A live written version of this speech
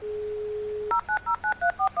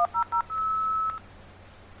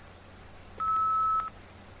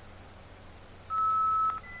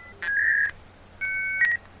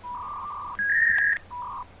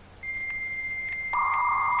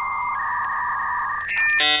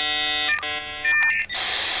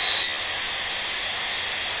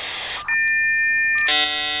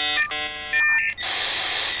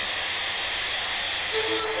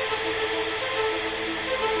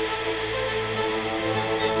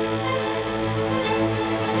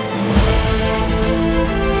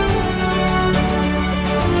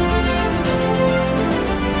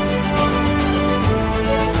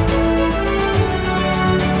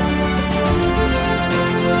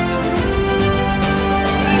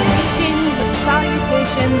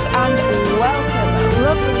And welcome,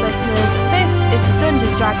 lovely listeners. This is the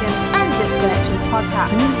Dungeons, Dragons and Disconnections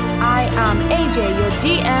podcast. I am AJ, your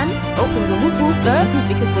DM. Oh, there's a whoop whoop there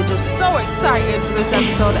because we're just so excited for this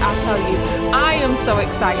episode. I tell you, I am so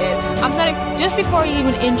excited. I'm gonna, just before I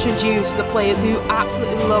even introduce the players who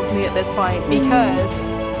absolutely love me at this point, because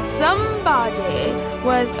somebody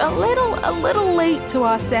was a little late to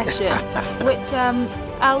our session, which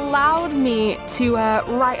allowed me to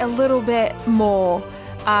write a little bit more.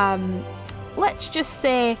 Let's just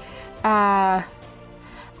say an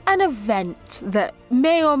event that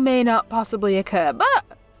may or may not possibly occur, but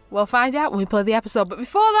we'll find out when we play the episode. But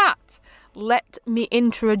before that, let me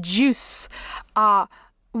introduce our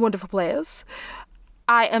wonderful players.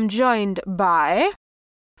 I am joined by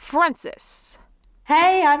Francis.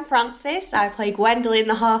 Hey, I'm Francis. I play Gwendolyn,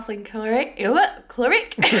 the halfling cleric.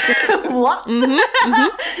 Cleric? What?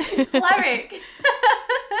 Cleric.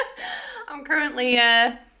 I'm currently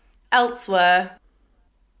elsewhere,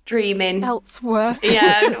 dreaming. Elsewhere.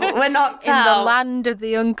 Yeah, we're knocked out. In the land of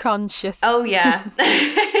the unconscious. Oh, yeah.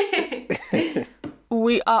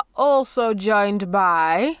 We are also joined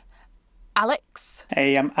by Alex.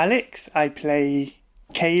 Hey, I'm Alex. I play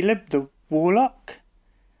Caleb, the warlock.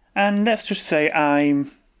 And let's just say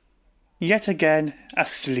I'm yet again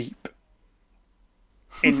asleep.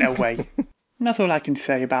 In a way. And that's all I can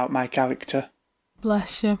say about my character.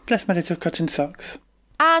 Bless you. Bless my little cotton socks.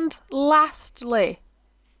 And lastly,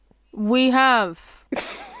 we have...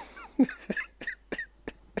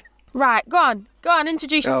 Right, go on,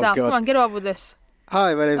 introduce yourself. God. Come on, get over with this.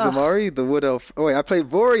 Hi, my name's Amari, the Wood Elf. Oh, wait, I play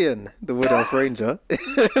Vorian, the Wood Elf Ranger.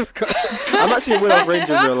 I'm actually a Wood Elf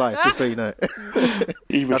Ranger in real life, just so you know.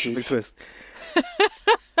 That's a big twist.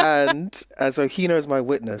 And so he knows my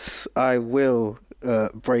witness. I will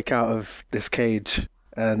break out of this cage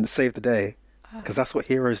and save the day, because that's what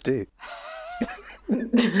heroes do.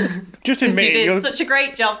 Just admit you did such a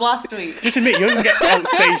great job last week. Just admit you're going to get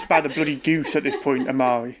outstaged by the bloody goose at this point,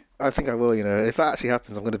 Amari. I think I will, you know. If that actually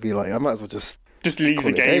happens, I'm going to be like, I might as well just leave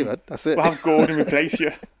the game. Man. That's it. We'll have Gordon replace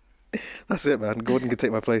you. That's it, man. Gordon can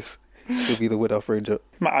take my place. He'll be the Wood Elf Ranger.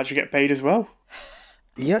 Might actually get paid as well.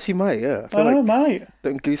 He actually might, yeah. I feel might.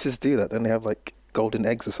 Don't gooses do that? Don't they have, like, golden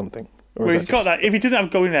eggs or something? Or well, he's got that. If he doesn't have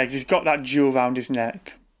golden eggs, he's got that jewel around his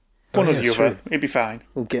neck. One or the other. True. He'd be fine.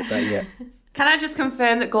 We'll get that yet. Can I just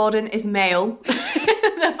confirm that Gordon is male?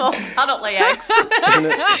 Therefore, cannot lay eggs. Isn't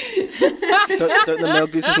it? Don't the male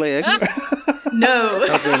gooses lay eggs? No.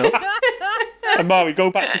 Amari,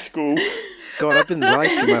 go back to school. God, I've been lied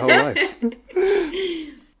to my whole life.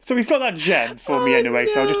 So he's got that gem for me anyway,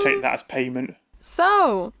 so I'll just take that as payment.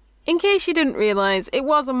 So, in case you didn't realise, it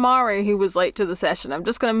was Amari who was late to the session. I'm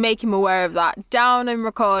just going to make him aware of that. Down in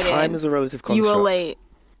recording. Time is a relative construct. You were late.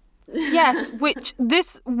 Yes,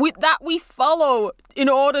 that we follow in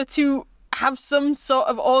order to have some sort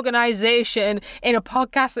of organisation in a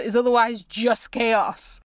podcast that is otherwise just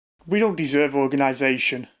chaos. We don't deserve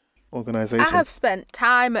organisation. I have spent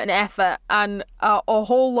time and effort and a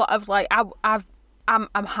whole lot of I'm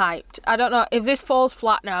hyped. I don't know if this falls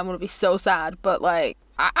flat now. I'm gonna be so sad, but like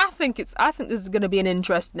I think this is gonna be an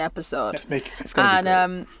interesting episode. Let's make it. It's gonna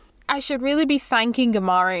be great. I should really be thanking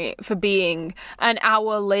Amari for being an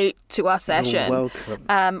hour late to our session. You're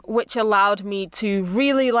welcome. Which allowed me to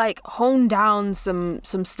really hone down some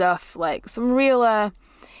stuff, like some real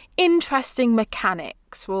interesting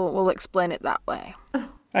mechanics. We'll explain it that way.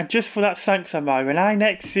 And just for that, thanks, Amari. When I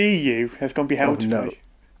next see you, there's going to be hell to pay.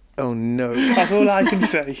 Oh no. That's all I can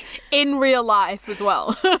say. In real life as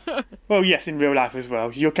well. Well, yes, in real life as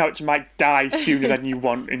well. Your character might die sooner than you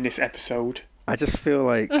want in this episode. I just feel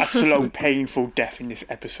like... A slow, painful death in this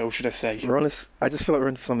episode, should I say. We're honest. I just feel like we're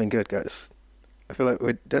in for something good, guys. I feel like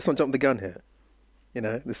let's not jump the gun here. You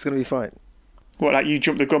know, this is going to be fine. What, like you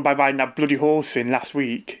jumped the gun by riding that bloody horse in last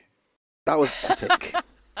week? That was epic.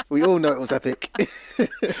 We all know it was epic.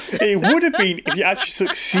 It would have been if you actually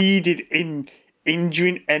succeeded in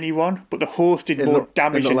injuring anyone, but the horse did more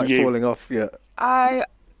damage than not you. Falling off, yeah.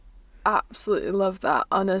 absolutely love that,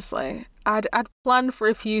 honestly. I'd planned for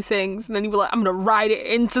a few things, and then you were like, I'm going to ride it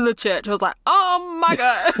into the church. I was like, oh my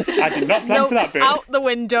God. I did not plan for that bit. Out the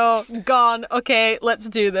window, gone. Okay, let's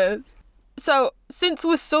do this. So, since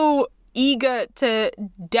we're so eager to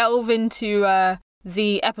delve into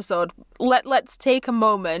the episode, let's take a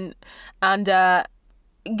moment and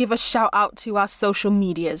give a shout out to our social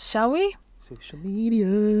medias, shall we? Social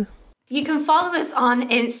media. You can follow us on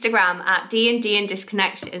Instagram at D&D and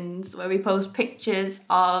Disconnections, where we post pictures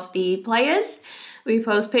of the players. We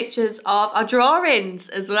post pictures of our drawings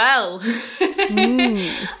as well. And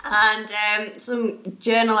some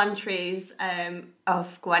journal entries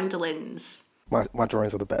of Gwendolyn's. My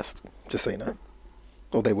drawings are the best, just so you know.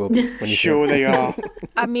 Or they will be when you Sure they are.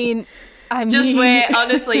 I mean, Just wait,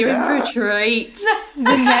 honestly, you're in for a treat.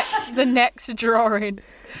 the next drawing.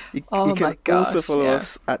 You Oh can my gosh, also follow yeah.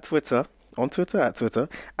 us at Twitter,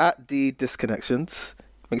 at D Disconnections.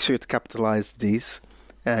 Make sure to capitalize the D's,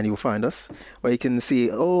 and you will find us, where you can see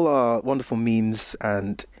all our wonderful memes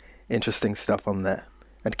and interesting stuff on there,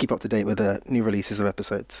 and keep up to date with the new releases of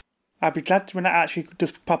episodes. I'd be glad when it actually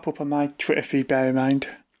does pop up on my Twitter feed, bear in mind.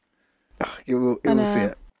 You will see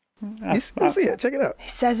it. You'll see it. Check it out. He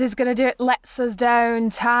says he's going to do it, lets us down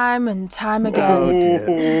time and time again. Oh,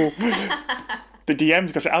 dear. The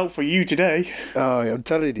DM's got it out for you today. Oh, I'm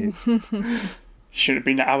telling you. Shouldn't have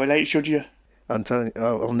been an hour late, should you? I'm telling you.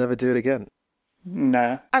 I'll never do it again.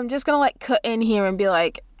 Nah. I'm just going to cut in here and be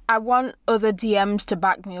like, I want other DMs to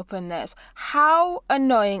back me up in this. How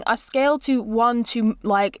annoying, a scale to 1 to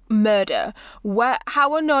murder,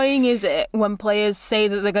 how annoying is it when players say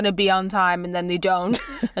that they're going to be on time and then they don't,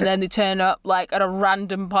 and then they turn up at a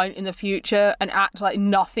random point in the future and act like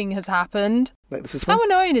nothing has happened? This is fun. How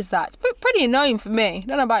annoying is that? It's pretty annoying for me. I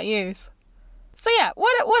don't know about you. So yeah,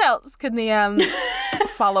 what else can the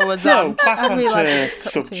followers on? So, back I onto realise I just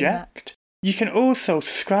cut to that. subject. You can also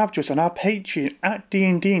subscribe to us on our Patreon at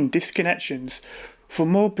D&D and Disconnections for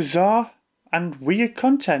more bizarre and weird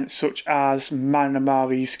content such as Man and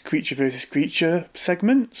Amari's Creature vs. Creature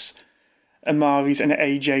segments, Amari's and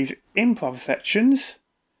AJ's improv sections,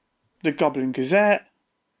 the Goblin Gazette,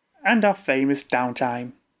 and our famous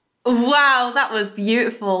downtime. Wow, that was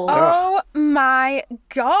beautiful. Oh my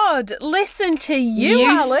God! Listen to you,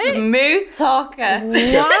 Alex. Smooth talker.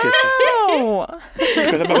 Wow.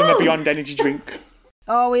 Because I'm having a Beyond Energy drink.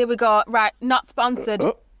 Oh, here we go. Right, not sponsored.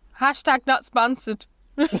 Hashtag not sponsored.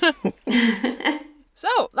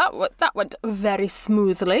 So that went very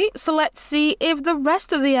smoothly. So let's see if the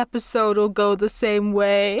rest of the episode will go the same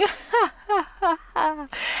way.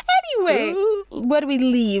 Anyway, where do we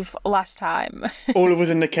leave last time? All of us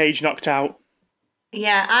in the cage knocked out.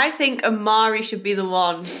 Yeah, I think Amari should be the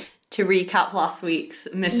one to recap last week's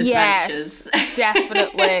misadventures. Yes,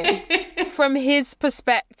 definitely. From his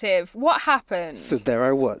perspective, what happened? So there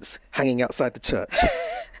I was, hanging outside the church.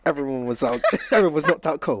 Everyone was knocked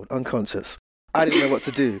out cold, unconscious. I didn't know what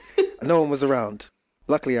to do. No one was around.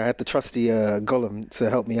 Luckily, I had the trusty Gollum to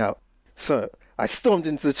help me out. So I stormed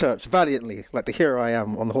into the church valiantly, like the hero I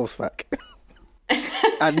am on horseback,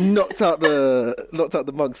 and knocked out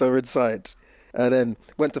the monks that were inside. And then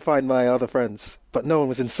went to find my other friends, but no one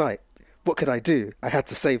was in sight. What could I do? I had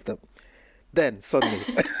to save them. Then suddenly,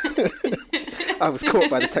 I was caught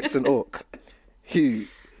by the Texan orc, who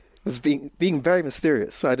was being very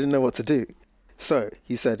mysterious. So I didn't know what to do. So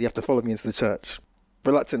he said, "You have to follow me into the church."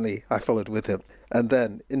 Reluctantly, I followed with him. And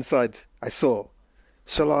then inside, I saw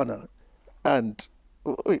Shalana and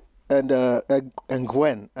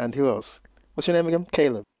Gwen, and who else? What's your name again?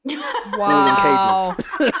 Caleb. Wow. All in cages.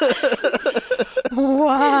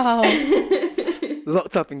 Wow.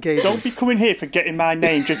 Locked up in cages. Don't be coming here forgetting my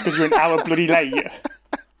name just because you're an hour bloody late.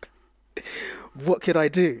 What could I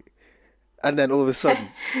do? And then all of a sudden,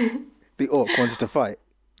 the orc wanted to fight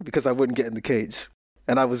because I wouldn't get in the cage.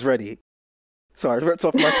 And I was ready. So I ripped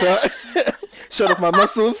off my shirt, showed off my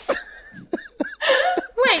muscles.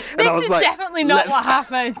 Wait, this is definitely not what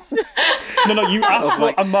happened. No, you asked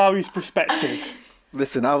for Amari's perspective.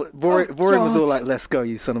 Listen, Vorian was all like, "Let's go,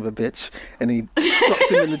 you son of a bitch." And he sucked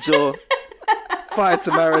him in the jaw, fired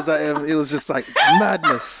some arrows at him. It was just like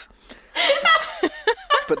madness.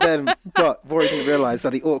 But Vorian didn't realise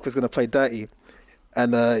that the orc was going to play dirty.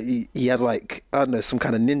 And he had some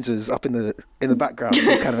kind of ninjas up in the background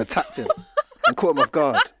who kind of attacked him and caught him off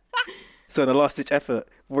guard. So in a last-ditch effort,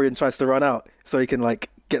 Vorian tries to run out so he can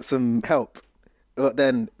get some help. But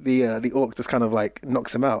then the orc just kind of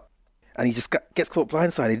knocks him out. And he just gets caught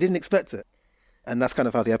blindsided. He didn't expect it. And that's kind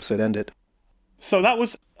of how the episode ended. So that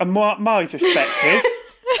was Amari's perspective.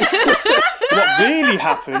 What really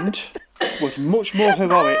happened was much more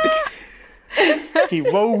heroic. He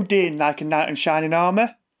rolled in like a knight in shining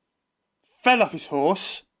armour, fell off his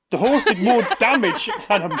horse. The horse did more damage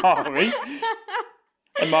than Amari.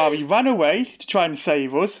 Amari ran away to try and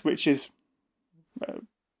save us, which is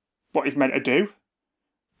what he's meant to do.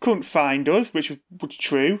 Couldn't find us, which was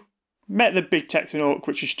true. Met the big Texan orc,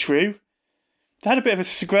 which is true. They had a bit of a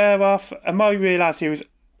square off. Amari realised he was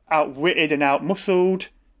outwitted and outmuscled.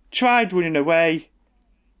 Tried running away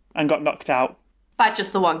and got knocked out. By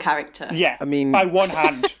just the one character. Yeah, I mean, by one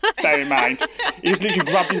hand, bear in mind. He just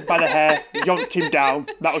literally grabbed him by the hair, yonked him down.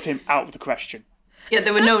 That was him out of the question. Yeah,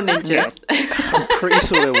 there were no ninjas. I'm pretty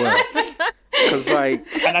sure there were.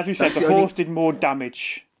 And as we said, the horse did more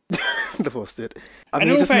damage. The horse did. And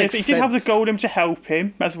in all fairness, he did have the golem to help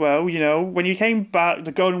him as well, you know. When he came back,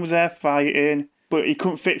 the golem was there fighting, but he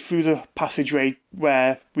couldn't fit through the passageway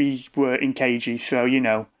where we were in KG, so, you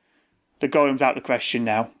know, the golem's out of the question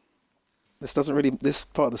now. This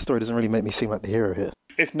part of the story doesn't really make me seem like the hero here.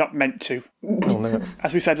 It's not meant to. Oh, no.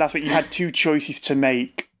 As we said last week, you had two choices to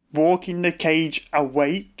make. Walk in the cage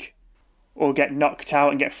awake, or get knocked out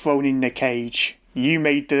and get thrown in the cage. You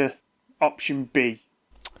made the option B.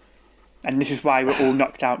 And this is why we're all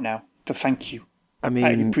knocked out now. So thank you. I mean,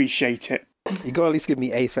 I appreciate it. You got to at least give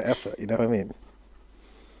me A for effort, you know what I mean?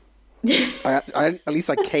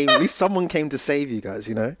 At least someone came to save you guys,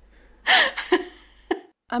 you know?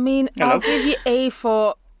 I mean, Hello? I'll give you A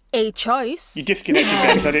for a choice. You disconnected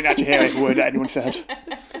then, so I didn't actually hear every word that anyone said.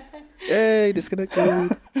 Hey,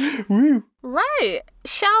 disconnected. Woo. Right.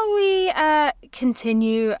 Shall we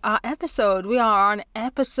continue our episode? We are on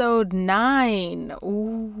episode 9.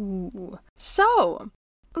 Ooh. So,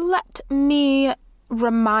 let me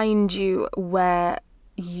remind you where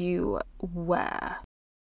you were.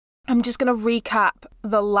 I'm just going to recap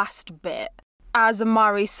the last bit. As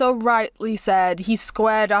Amari so rightly said, he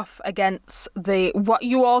squared off against what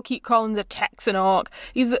you all keep calling the Texan orc.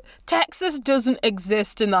 Texas doesn't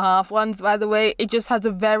exist in the Halflands, by the way. It just has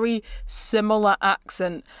a very similar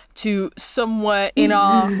accent to somewhere in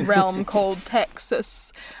our realm called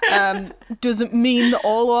Texas. Doesn't mean that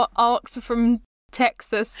all orcs are from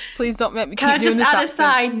Texas. Please don't make me keep doing this accent. Can I just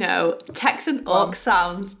add a side note? Texan orc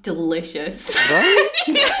sounds delicious. Right?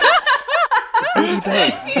 He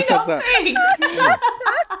does. He says that.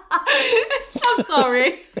 I'm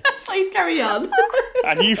sorry. Please carry on.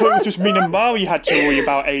 And you thought it was just me and Mari you had to worry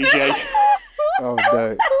about, AJ. Oh,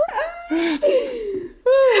 no.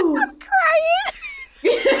 I'm crying.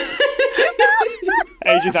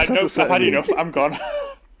 AJ's like, nope, I've had enough. I'm gone.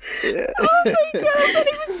 Oh my god, I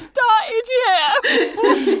haven't even started yet.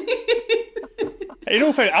 In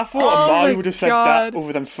all fairness, I thought Amari would have said that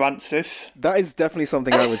other than Francis. That is definitely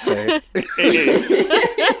something I would say. It is.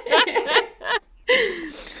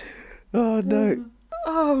 Oh, no.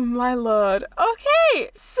 Oh, my lord. Okay,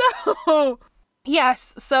 so...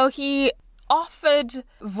 Yes, so he offered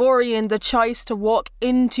Vorian the choice to walk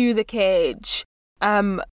into the cage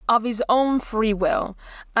of his own free will.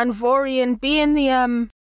 And Vorian, being the...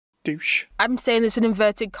 douche. I'm saying this in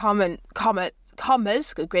inverted commas,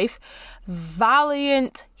 good grief,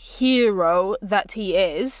 valiant hero that he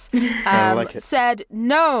is, said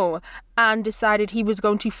no and decided he was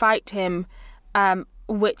going to fight him,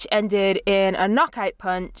 which ended in a knockout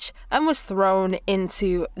punch and was thrown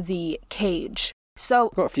into the cage. So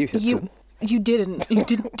got a few hits in. You didn't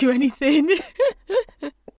do anything.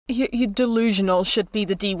 You're delusional should be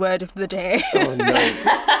the D word of the day. Oh no.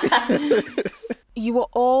 You were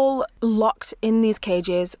all locked in these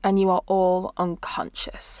cages and you are all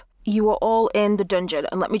unconscious. You are all in the dungeon,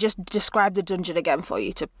 and let me just describe the dungeon again for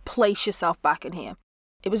you to place yourself back in here.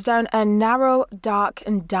 It was down a narrow, dark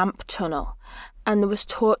and damp tunnel, and there was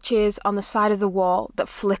torches on the side of the wall that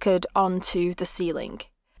flickered onto the ceiling.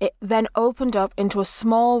 It then opened up into a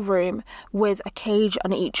small room with a cage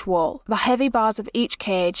on each wall. The heavy bars of each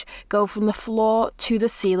cage go from the floor to the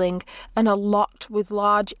ceiling and are locked with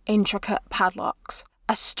large, intricate padlocks.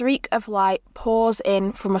 A streak of light pours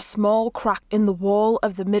in from a small crack in the wall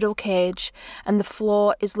of the middle cage, and the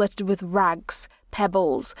floor is littered with rags,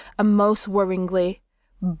 pebbles, and most worryingly,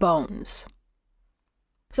 bones.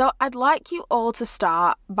 So I'd like you all to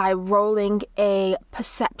start by rolling a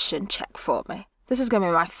perception check for me. This is going to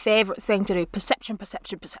be my favourite thing to do. Perception. Okay.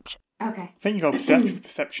 I think you got a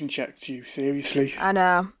perception check to you, seriously. I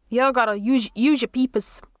know. You all got to use your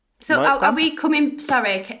peepers. So are we coming...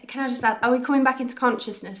 Sorry, can I just ask, are we coming back into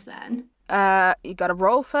consciousness then? You got to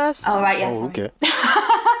roll first. Oh, right, yes. Oh, okay.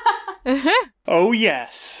 Oh,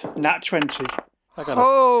 yes. Nat 20. I got a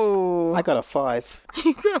 5.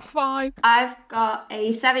 You got a 5. I've got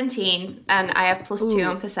a 17, and I have +2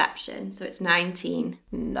 on perception, so it's 19.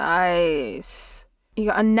 Nice. You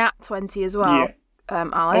got a nat 20 as well, Alex.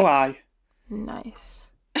 Oh, aye.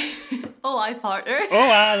 Nice. Oh, aye, partner. Oh,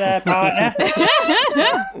 aye there, partner.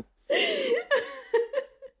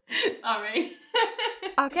 Sorry.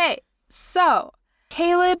 Okay, so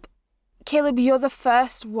Caleb, you're the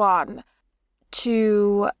first one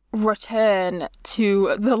to return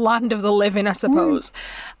to the land of the living, I suppose.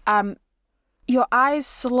 Your eyes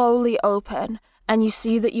slowly open and you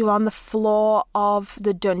see that you're on the floor of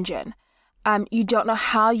the dungeon. You don't know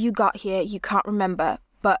how you got here, you can't remember,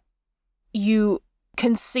 but you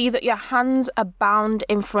can see that your hands are bound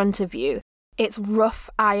in front of you. It's rough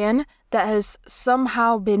iron that has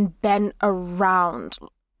somehow been bent around.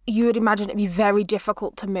 You would imagine it'd be very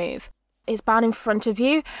difficult to move. It's bound in front of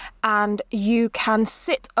you, and you can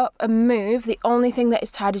sit up and move. The only thing that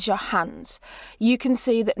is tied is your hands. You can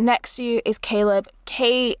see that next to you is Caleb,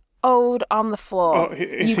 KO'd on the floor. Oh,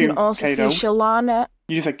 you can also see Shalana.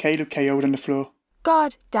 You just said Caleb KO'd on the floor.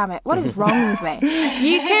 God damn it, what is wrong with me?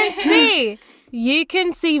 You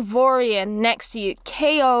can see Vorian next to you,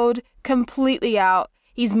 KO'd completely out.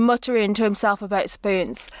 He's muttering to himself about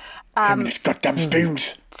spoons. Him and his goddamn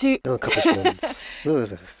spoons. A couple spoons.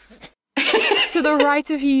 To the right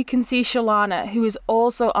of you can see Shalana, who is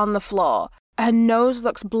also on the floor. Her nose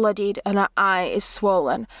looks bloodied and her eye is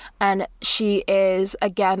swollen, and she is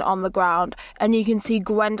again on the ground. And you can see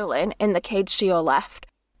Gwendolyn in the cage to your left,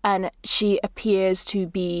 and she appears to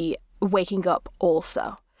be waking up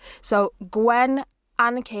also. So Gwen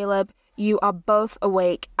and Caleb, you are both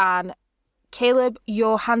awake, and Caleb,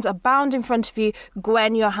 your hands are bound in front of you.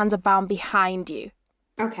 Gwen, your hands are bound behind you.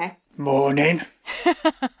 Okay. Morning.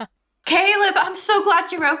 Caleb, I'm so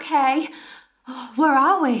glad you're okay. Oh, where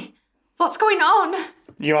are we? What's going on?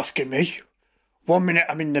 You asking me? 1 minute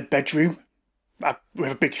I'm in the bedroom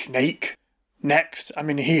with a big snake. Next I'm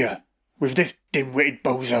in here with this dim-witted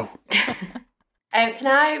bozo. Can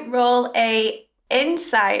I roll a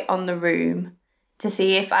insight on the room to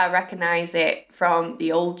see if I recognise it from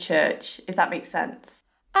the old church, if that makes sense?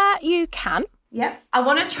 You can. Yep. I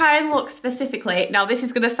want to try and look specifically. Now, this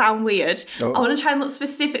is going to sound weird. Oh. I want to try and look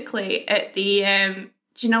specifically at the,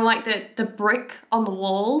 do you know, like the brick on the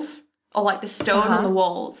walls? Or like the stone on the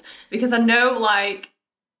walls? Because I know, like,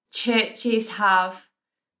 churches have,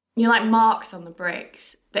 you know, like marks on the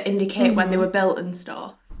bricks that indicate when they were built and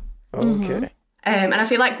stuff. Okay. And I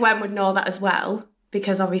feel like Gwen would know that as well,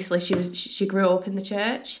 because obviously she grew up in the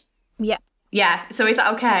church. Yeah. Yeah, so is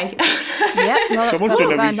that okay? Yeah, no, that's Someone's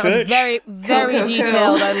done a research. That was very, very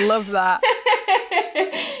detailed. Cool. I love that.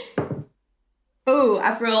 Oh,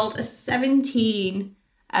 I've rolled a 17.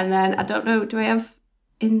 And then, I don't know, do I have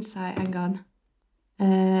insight? Hang on.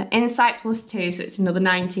 Insight plus 2, so it's another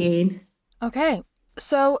 19. Okay,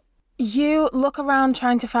 so you look around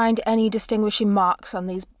trying to find any distinguishing marks on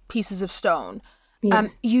these pieces of stone. Yeah.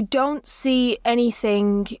 You don't see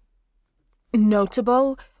anything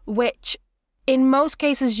notable, which in most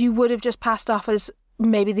cases you would have just passed off as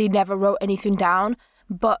maybe they never wrote anything down,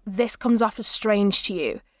 but this comes off as strange to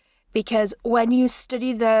you because when you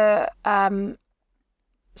study the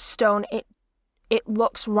stone, it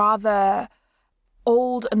looks rather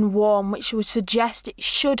old and warm, which would suggest it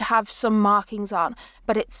should have some markings on,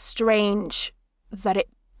 but it's strange that it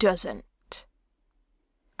doesn't.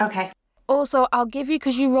 Okay. Also, I'll give you,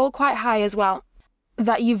 because you roll quite high as well,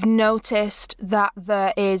 that you've noticed that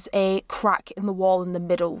there is a crack in the wall in the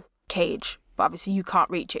middle cage. But obviously you can't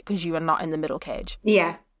reach it because you are not in the middle cage.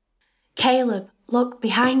 Yeah. Caleb, look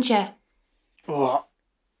behind you. What?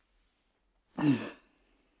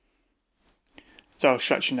 So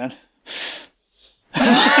stretching then.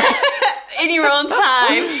 In your own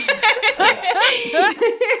time.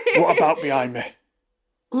 What about behind me?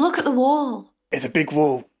 Look at the wall. It's a big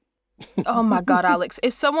wall. Oh my God, Alex.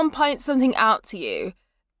 If someone points something out to you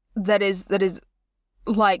that is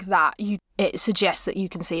like that, it suggests that you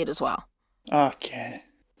can see it as well. Okay.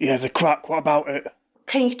 Yeah, the crack, what about it?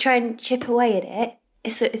 Can you try and chip away at it?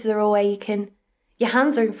 Is there a way you can... Your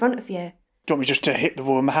hands are in front of you. Do you want me just to hit the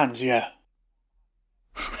wall with my hands? Yeah.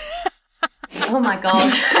 Oh my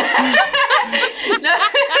God. No.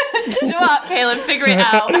 You know what, Caleb? Figure it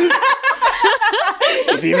out.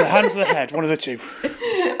 With either the hands or the head, one of the two.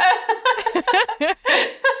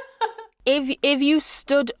 If you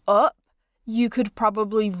stood up, you could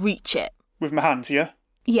probably reach it. With my hands, yeah?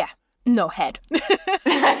 Yeah. No, head.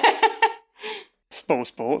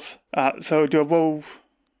 Sports. So do I roll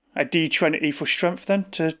a D20 for strength then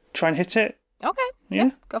to try and hit it? Okay.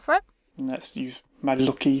 Yeah, go for it. Let's use my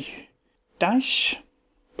lucky dash.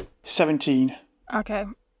 17. Okay.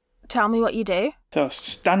 Tell me what you do. So I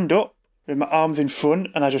stand up with my arms in front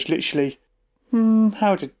and I just literally...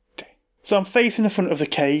 How did So I'm facing the front of the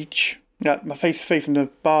cage. Yeah, my face is facing the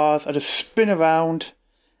bars. I just spin around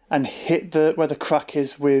and hit where the crack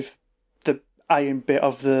is with the iron bit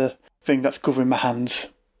of the thing that's covering my hands.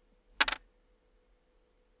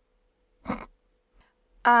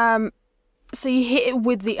 So you hit it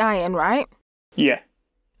with the iron, right? Yeah.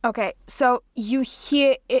 Okay, so you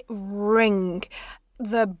hear it ring.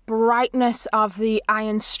 The brightness of the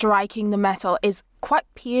iron striking the metal is quite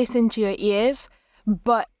piercing to your ears,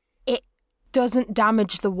 but it doesn't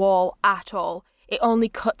damage the wall at all. It only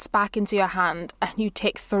cuts back into your hand, and you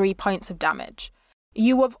take 3 points of damage.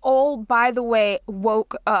 You have all, by the way,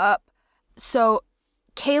 woke up. So,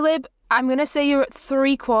 Caleb, I'm going to say you're at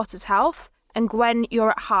 3/4 health, and Gwen, you're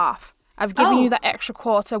at half. I've given you that extra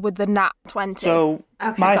quarter with the nat 20. So,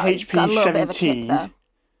 my HP is 17.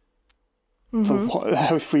 Mm-hmm. So,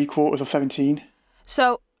 that was 3/4 of 17.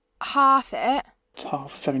 So, half it. It's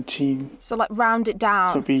half 17. So, like, round it down.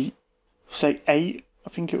 So, it'd be, say, 8, I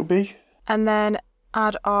think it would be. And then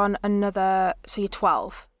add on another, so you're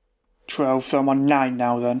 12. 12, so I'm on 9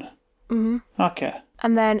 now then. Mm-hmm. Okay.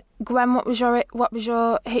 And then, Gwen, what was your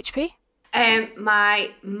HP?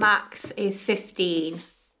 My max is 15.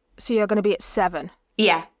 So you're going to be at 7?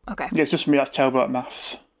 Yeah. Okay. Yeah, it's just me that's terrible at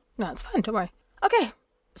maths. No, it's fine, don't worry. Okay.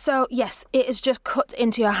 So, yes, it is just cut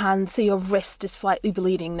into your hand, so your wrist is slightly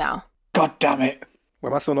bleeding now. God damn it.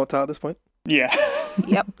 Well, am I still knocked out at this point? Yeah.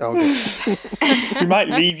 Yep. Okay. We might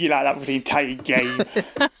leave you like that for the entire game.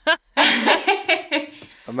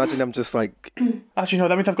 Imagine I'm just like... Actually, no,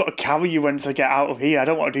 that means I've got to carry you once I get out of here. I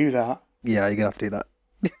don't want to do that. Yeah, you're going to have to do that.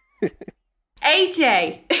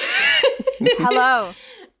 AJ! Hello.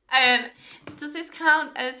 Does this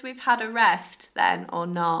count as we've had a rest then, or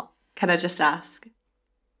not? Can I just ask?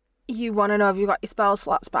 You want to know if you got your spell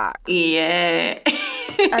slots back? Yeah.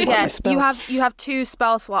 Again, you have 2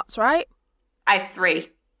 spell slots, right? I have 3.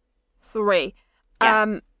 3.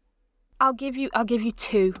 Yeah. I'll give you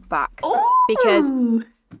 2 back. Ooh. Because,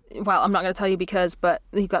 well, I'm not going to tell you because, but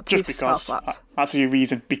you've got 2 spell slots. That's your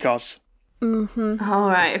reason, because. Mm-hmm. All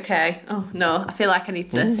right, okay. Oh, no, I feel like I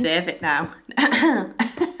need to save it now.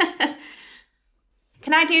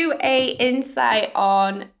 Can I do a insight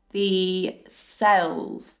on the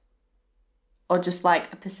cells? Or just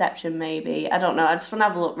like a perception, maybe? I don't know. I just want to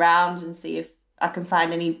have a look round and see if I can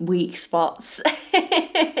find any weak spots.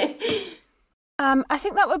 I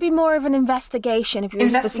think that would be more of an investigation if you were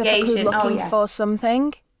specifically looking for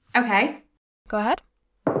something. Okay. Go ahead.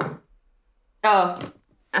 Oh.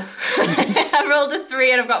 I rolled a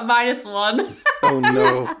 3 and I've got -1. Oh,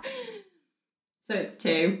 no. So it's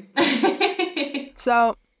 2.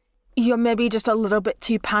 So you're maybe just a little bit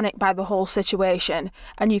too panicked by the whole situation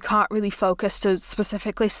and you can't really focus to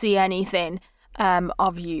specifically see anything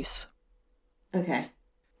of use. Okay.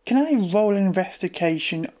 Can I roll an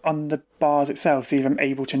investigation on the bars itself, see if I'm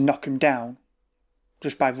able to knock them down?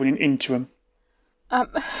 Just by running into them? No.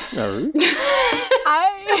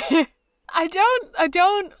 I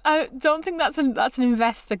don't think that's an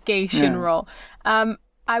investigation roll.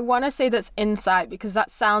 I want to say that's insight because that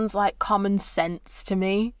sounds like common sense to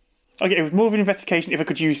me. Okay, it was more of an investigation if I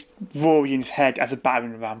could use Rorian's head as a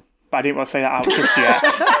battering ram, but I didn't want to say that out just yet.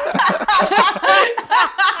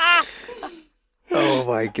 Oh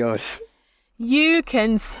my gosh. You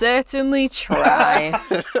can certainly try.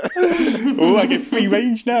 Oh, I get free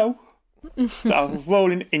range now. So I'll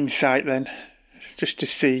roll an insight then, just to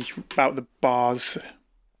see about the bars.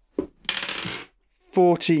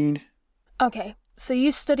 14. Okay, so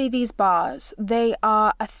you study these bars. They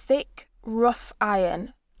are a thick, rough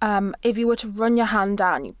iron. If you were to run your hand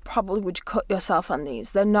down, you probably would cut yourself on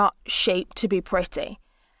these. They're not shaped to be pretty.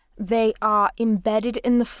 They are embedded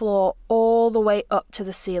in the floor all the way up to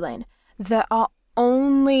the ceiling. There are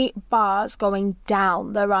only bars going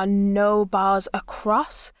down. There are no bars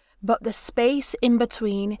across, but the space in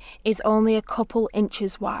between is only a couple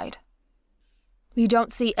inches wide. You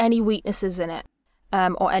don't see any weaknesses in it,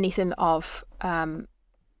 or anything of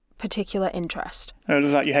particular interest. Oh, it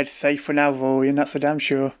looks like your head's safe for now, Rorian, that's for damn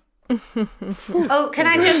sure. Oh, can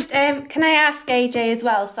I just can I ask AJ as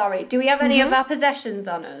well? Sorry, do we have any of our possessions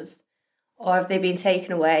on us, or have they been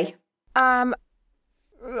taken away?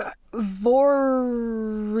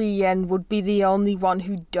 Vorian would be the only one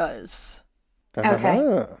who does.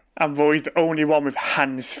 Okay. And Rorian's the only one with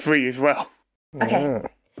hands free as well. Okay.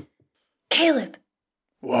 Caleb.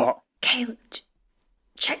 What? Caleb,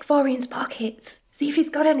 check Vorian's pockets. See if he's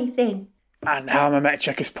got anything. And how am I meant to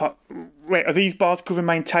check his pot? Wait, are these bars covering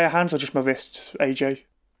my entire hands or just my wrists, AJ?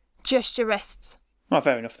 Just your wrists. Oh,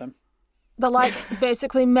 fair enough then. They're like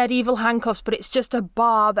basically medieval handcuffs, but it's just a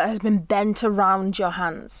bar that has been bent around your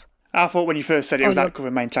hands. I thought when you first said it was that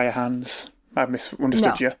covering my entire hands. I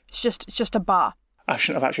misunderstood you. It's just a bar. I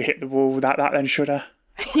shouldn't have actually hit the wall with that then, should I?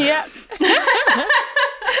 Yeah.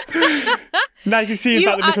 Now you can see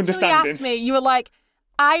about the misunderstanding. You asked me, you were like,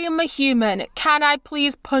 I am a human. Can I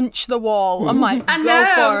please punch the wall? I'm like, go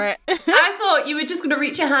for it. I thought you were just going to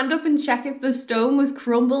reach your hand up and check if the stone was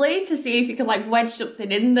crumbly to see if you could like wedge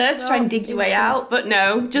something in there to try and dig your way out. But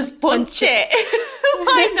no, just punch it.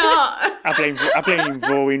 Why not? I blame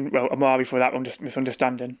Vorin, Amari for that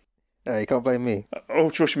misunderstanding. Yeah, you can't blame me.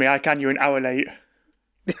 Oh, trust me, I can. You're an hour late.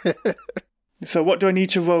 So what do I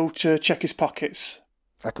need to roll to check his pockets?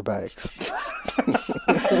 Acrobatics.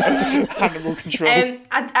 Animal control.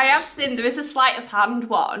 I have seen there is a sleight of hand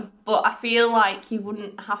one, but I feel like you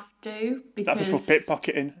wouldn't have to because that's just for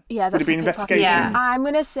pickpocketing. Yeah, that's would it be investigation? Yeah. I'm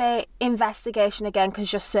gonna say investigation again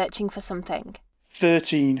because you're searching for something.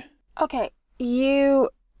 13. Okay, you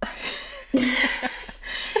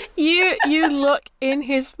look in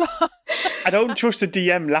his. I don't trust the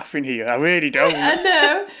DM laughing here. I really don't. I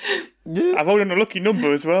know. I've only an unlucky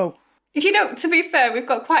number as well. You know, to be fair, we've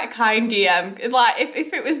got quite a kind DM. Like,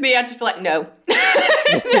 if it was me, I'd just be like, no. No,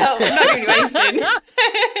 I'm not giving you anything.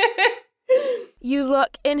 You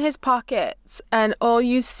look in his pockets and all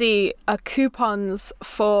you see are coupons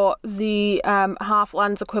for the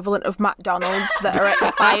Halflands equivalent of McDonald's that are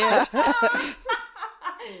expired.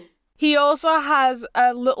 He also has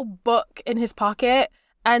a little book in his pocket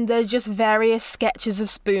and they're just various sketches of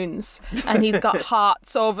spoons. And he's got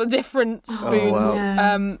hearts over different spoons. Oh,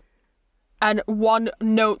 wow. And one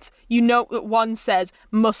note, you note that one says,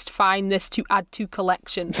 must find this to add to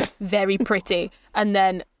collection. Very pretty. And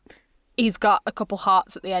then he's got a couple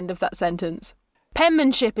hearts at the end of that sentence.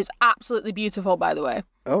 Penmanship is absolutely beautiful, by the way.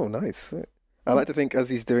 Oh, nice. I like to think as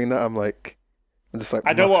he's doing that, I'm just like.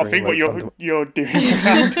 I don't want to think what you're doing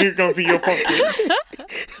to go through your pockets.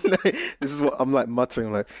 This is what I'm like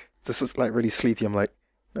muttering, like this is like really sleepy. I'm like,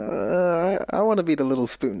 I want to be the little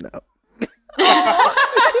spoon now.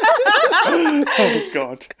 Oh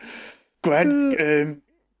God, Gwen,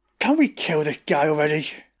 can we kill this guy already?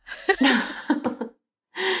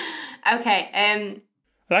 Okay. I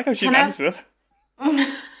like how she didn't answer. Can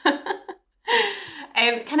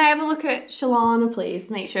I have a look at Shalana,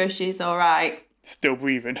 please? Make sure she's all right. Still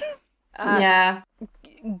breathing. Yeah.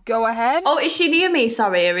 Go ahead. Oh, is she near me?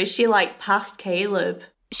 Sorry, or is she like past Caleb?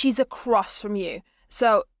 She's across from you.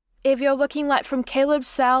 So if you're looking like from Caleb's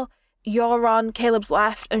cell, you're on Caleb's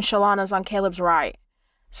left and Shalana's on Caleb's right.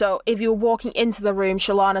 So if you're walking into the room,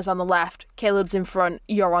 Shalana's on the left, Caleb's in front,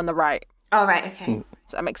 you're on the right. All right, okay.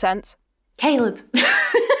 Does that make sense? Caleb.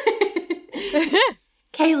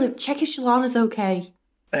 Caleb, check if Shalana's okay.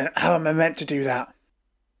 How am I meant to do that?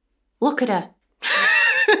 Look at her.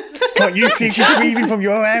 Can't you see she's breathing from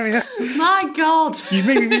your area? My God. You've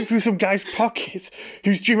made me through some guy's pockets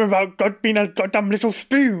who's dreaming about God being a goddamn little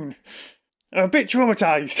spoon. I'm a bit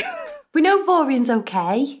traumatised. We know Vorian's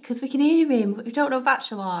okay, because we can hear him, but we don't know about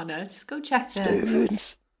Shalana. Just go check her.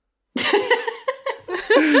 Spoons.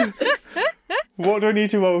 What do I need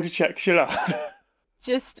to roll to check Shalana?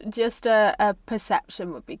 Just a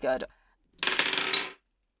perception would be good.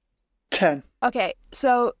 10. Okay,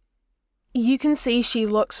 so you can see she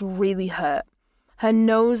looks really hurt. Her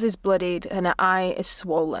nose is bloodied and her eye is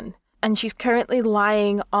swollen. And she's currently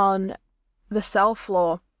lying on the cell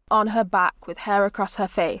floor on her back with hair across her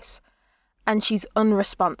face. And she's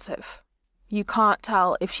unresponsive. You can't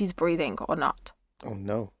tell if she's breathing or not. Oh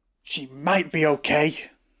no. She might be okay.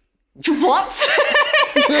 What?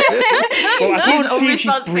 Well, I can't see if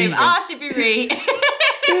she's breathing. She'd be right.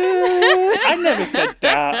 I never said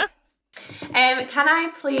that. Can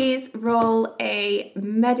I please roll a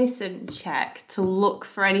medicine check to look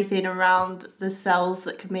for anything around the cells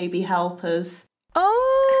that could maybe help us?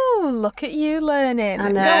 Oh, look at you learning. I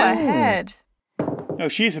know. Go ahead. No,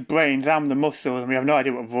 she's the brains, I'm the muscle, and we have no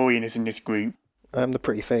idea what Vorian is in this group. I'm the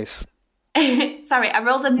pretty face. Sorry, I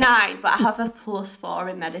rolled a 9, but I have a +4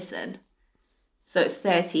 in medicine. So it's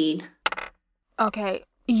 13. Okay,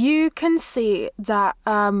 you can see that,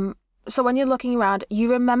 so when you're looking around, you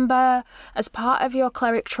remember as part of your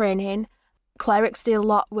cleric training, clerics deal a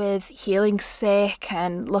lot with healing sick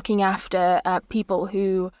and looking after people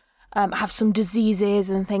who have some diseases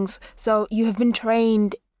and things. So you have been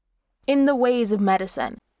trained in the ways of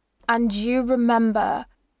medicine. And you remember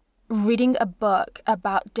reading a book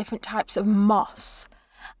about different types of moss.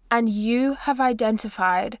 And you have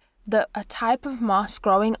identified that a type of moss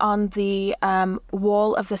growing on the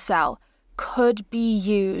wall of the cell could be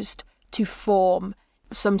used to form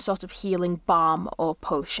some sort of healing balm or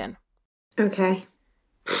potion. Okay.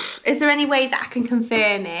 Is there any way that I can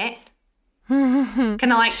confirm it?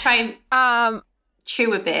 Can I like try and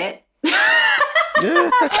chew a bit?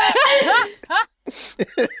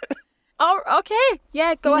 Oh, okay.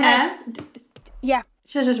 Yeah, go ahead. Yeah.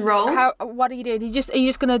 Should I just roll? What are you doing? Are you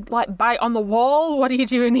just gonna like bite on the wall? What are you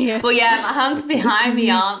doing here? Well, yeah, my hands behind me,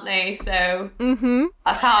 aren't they? So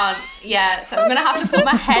I can't. Yeah, so I'm gonna have to put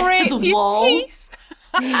my head to the wall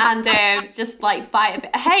and just like bite a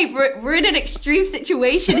bit. Hey, we're in an extreme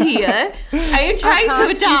situation here. I am trying to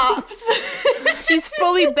adapt. She's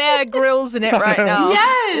fully Bear Grylls in it right now.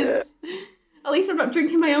 Yes. At least I'm not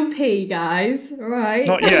drinking my own pee, guys. All right.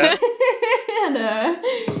 Not yet. I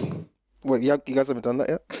know. Wait, you guys haven't done that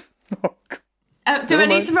yet? Do I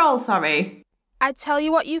need to roll? Sorry. I tell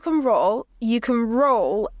you what you can roll. You can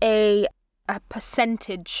roll a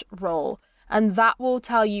percentage roll, and that will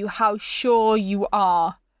tell you how sure you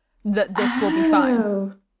are that this will be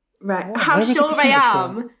fine. Right. How sure I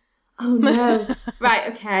am? Oh, no.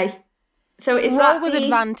 Right, okay. So it's roll with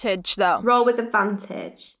advantage, though. Roll with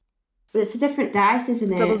advantage. But it's a different dice,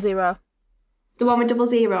 isn't it? 00. The one with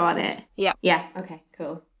 00 on it? Yeah. Yeah, okay,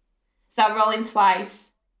 cool. So I'm rolling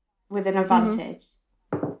twice with an advantage.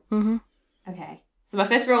 Mm-hmm. Okay. So my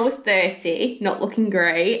first roll was 30, not looking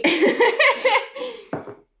great.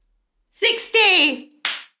 60!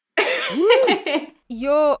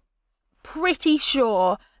 You're pretty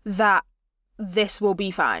sure that this will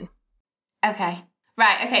be fine. Okay.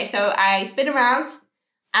 Right, okay, so I spin around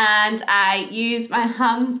and I use my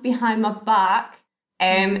hands behind my back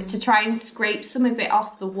to try and scrape some of it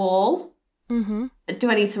off the wall. Mm-hmm. Do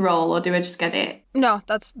I need to roll or do I just get it? No,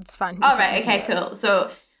 that's fine. All right, okay, cool.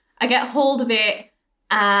 So I get hold of it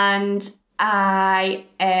and I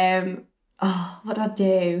what do I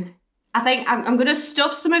do? I think I'm going to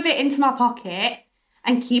stuff some of it into my pocket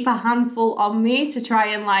and keep a handful on me to try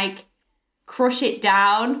and like crush it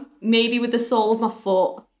down, maybe with the sole of my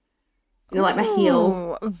foot. You know, like my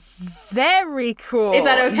heel. Very cool. Is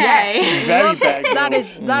that okay? Yes. Very bad.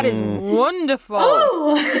 That is wonderful.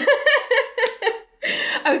 Oh.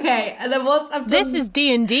 Okay, and then once I've done... This is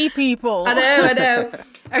D&D, people. I know.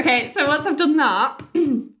 Okay, so once I've done that,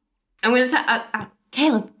 I'm going to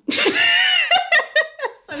Caleb.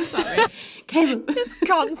 I'm so sorry. Caleb. It's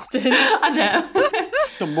constant. I know.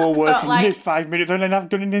 Done more work in this 5 minutes than I've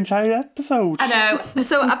done in the entire episode. I know.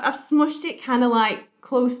 So I've smushed it kind of like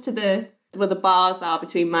close to where the bars are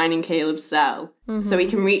between mine and Caleb's cell. Mm-hmm. So he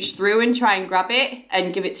can reach through and try and grab it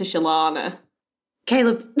and give it to Shalana.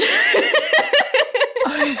 Caleb.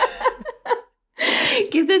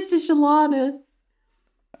 Give this to Shalana.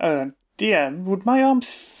 DM, would my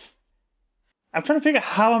arms... I'm trying to figure out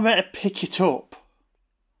how I'm meant to pick it up.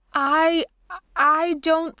 I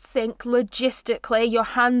don't think logistically your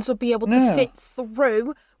hands will be able to fit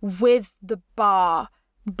through with the bar,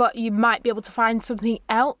 but you might be able to find something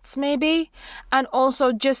else maybe. And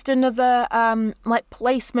also just another like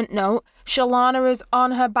placement note, Shalana is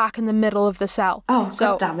on her back in the middle of the cell. Oh,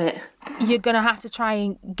 so God damn it. You're going to have to try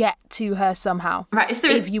and get to her somehow. Right,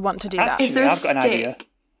 if you want to do Actually, that. Is there a I've got an idea.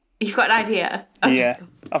 You've got an idea? Okay. Yeah,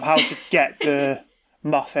 of how to get the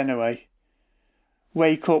moth anyway.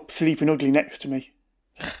 Wake up, sleeping ugly next to me.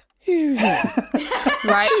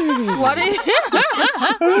 Right. What is...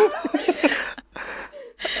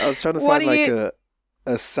 I was trying to find like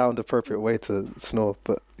a sound appropriate way to snore,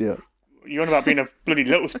 but yeah. You're on about being a bloody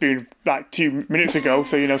little spoon like 2 minutes ago,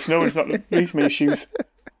 so snoring's not the least of my issues.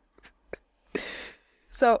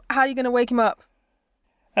 So, how are you going to wake him up?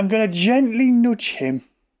 I'm going to gently nudge him.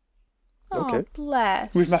 Okay. Oh,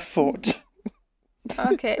 bless. With my foot.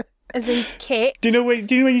 Okay. As in kick. Do you know when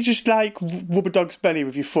you just like rub a dog's belly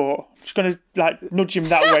with your foot? I'm just going to like nudge him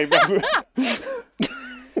that way.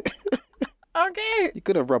 Okay. You're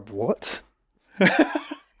going to rub what?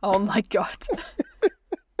 Oh my God.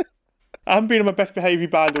 I'm being on my best behaviour,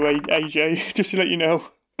 by the way, AJ, just to let you know.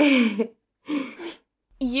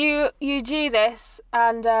 You do this,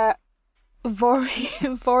 and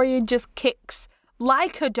Vorian just kicks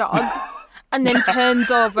like a dog, and then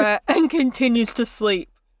turns over and continues to sleep.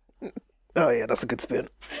 Oh yeah, that's a good spin.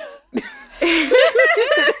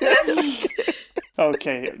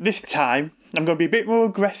 Okay, this time I'm going to be a bit more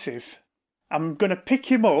aggressive. I'm going to pick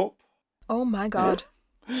him up. Oh my God.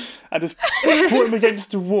 And just put him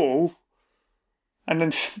against the wall. And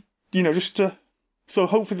then, so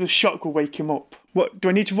hopefully the shock will wake him up. What, do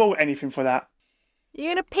I need to roll anything for that?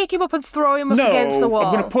 You're going to pick him up and throw him up against the wall?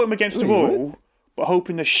 I'm going to put him against the wall, but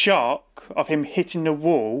hoping the shock of him hitting the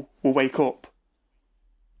wall will wake up.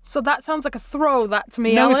 So that sounds like a throw, that to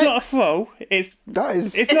me, No, Alex. it's not a throw. It's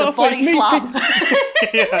It's not a body slam.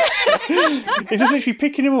 It's just literally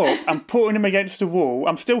picking him up and putting him against the wall.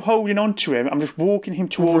 I'm still holding on to him. I'm just walking him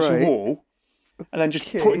towards the wall. and then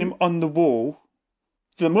just putting him on the wall.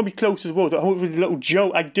 So then when we close to the wall, that hopefully the little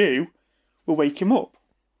jolt I do will wake him up.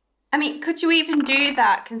 I mean, could you even do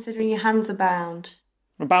that considering your hands are bound?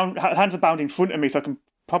 Hands are bound in front of me, so I can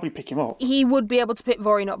probably pick him up. He would be able to pick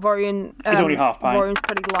Vorian up. Vorian... he's only half pint. Vorian's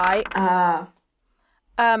pretty light.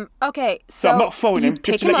 Okay, so I'm not throwing him,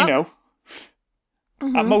 just to let you know.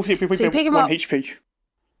 At most, he'll be 1 HP.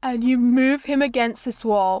 And you move him against this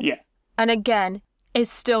wall. Yeah. And again, is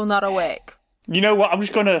still not awake. You know what? I'm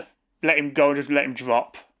just going to let him go and just let him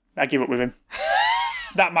drop. I give up with him.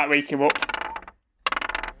 That might wake him up.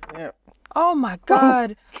 Yeah. Oh my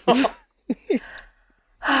god. Okay.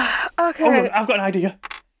 Oh, I've got an idea.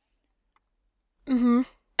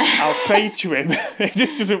 I'll say to him, if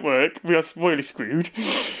this doesn't work, we are royally screwed.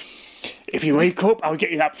 If you wake up, I'll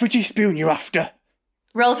get you that pretty spoon you're after.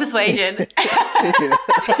 Roll persuasion. Do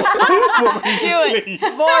it.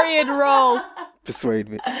 Vorian, roll. Persuade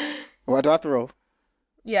me. What do I have to roll?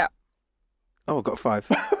 Yeah. Oh, I got 5.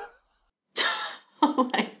 Oh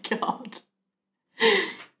my god.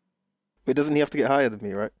 Wait, doesn't he have to get higher than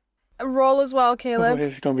me, right? Roll as well, Caleb. Oh,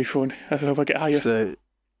 it's going to be fun. I hope I get higher. So,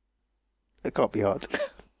 it can't be hard.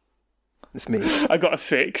 It's me. I got a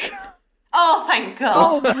 6. Oh, thank god.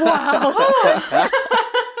 Oh, wow.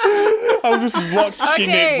 I was just watching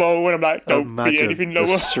it roll and I'm like, don't be anything lower.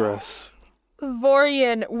 The stress.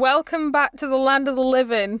 Vorian, welcome back to the land of the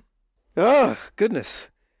living. Oh,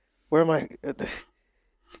 goodness. Where am I?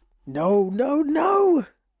 No. It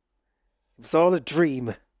was all a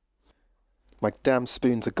dream. My damn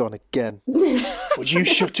spoons are gone again. Would you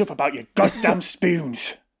shut up about your goddamn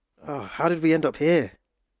spoons? Oh, how did we end up here?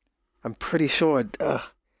 I'm pretty sure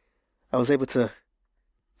I was able to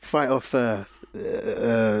fight off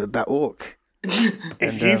that orc.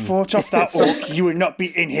 If you fought off that orc, you would not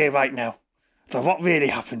be in here right now. So what really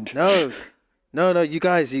happened? No, you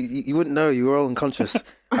guys, you wouldn't know. You were all unconscious.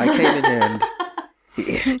 I came in here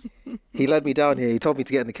and he led me down here. He told me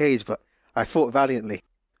to get in the cage, but I fought valiantly.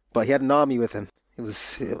 But he had an army with him. It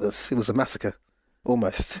was a massacre,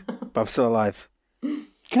 almost. But I'm still alive.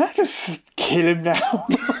 Can I just kill him now?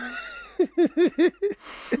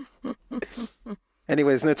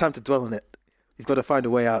 Anyway, there's no time to dwell on it. We've got to find a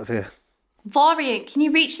way out of here. Vorian, can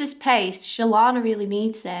you reach this pace? Shalana really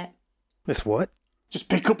needs it. This what? Just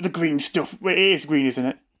pick up the green stuff. Well, it is green, isn't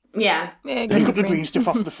it? Yeah. Pick up the green stuff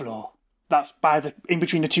off the floor. That's in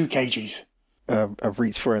between the 2 cages. I've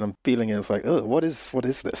reached for it and I'm feeling it. It's like, oh, what is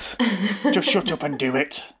this? Just shut up and do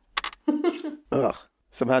it. Ugh.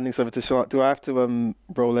 So I'm handing this over to Charlotte. Do I have to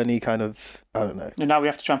roll any kind of, I don't know. And now we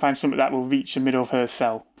have to try and find something that will reach the middle of her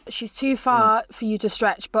cell. She's too far for you to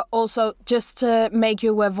stretch, but also just to make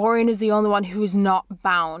you aware, Vorian is the only one who is not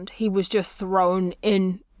bound. He was just thrown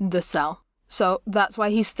in the cell. So that's why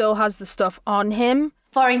he still has the stuff on him.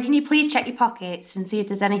 Vorian, can you please check your pockets and see if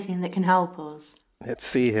there's anything that can help us? Let's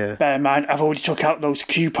see here. Bear in mind, I've already took out those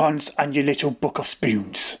coupons and your little book of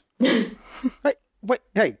spoons. Wait,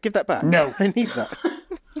 hey, give that back. No. I need that.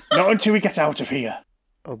 Not until we get out of here.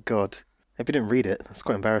 Oh, God. Hope you didn't read it. That's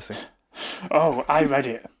quite embarrassing. Oh, I read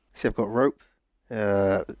it. See, I've got rope,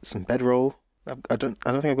 some bedroll. I don't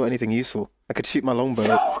think I've got anything useful. I could shoot my longbow.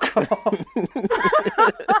 Oh, God.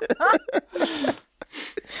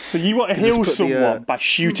 So you want to heal someone by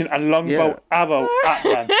shooting a longbow arrow at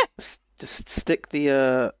them? Just stick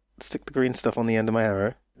the green stuff on the end of my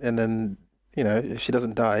arrow, and then, if she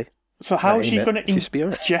doesn't die. So how is she going to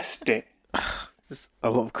ingest it? There's a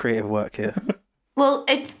lot of creative work here. Well,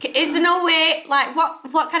 is there no way, like,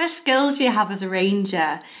 what kind of skills do you have as a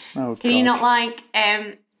ranger? Oh, can you not,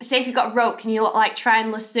 say if you've got a rope, can you, try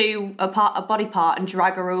and lasso a body part and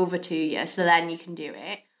drag her over to you so then you can do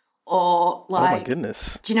it? Or, oh my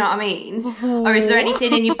goodness. Do you know what I mean? Or is there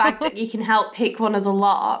anything in your bag that you can help pick one of the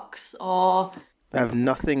locks, or... I have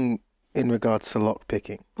nothing in regards to lock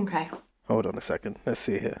picking. Okay. Hold on a second. Let's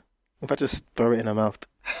see here. If I just throw it in her mouth.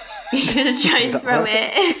 You're going to try and throw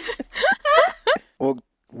it? Or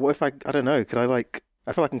what if I don't know, could I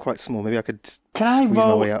I feel like I'm quite small. Maybe I could squeeze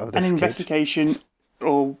my way out of this an cage. Investigation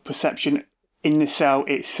or perception in the cell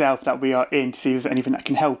itself that we are in to see if there's anything that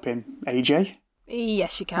can help him, AJ?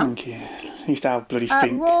 Yes, you can. Thank you. He used to have bloody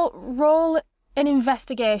think. Roll an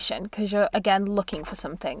investigation, because you're, again, looking for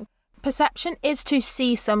something. Perception is to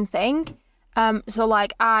see something. You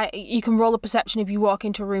can roll a perception if you walk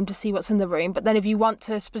into a room to see what's in the room, but then if you want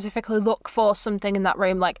to specifically look for something in that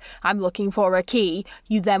room, like I'm looking for a key,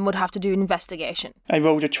 you then would have to do an investigation. I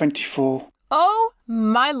rolled a 24. Oh,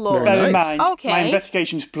 my lord. Very nice. Mind, okay. My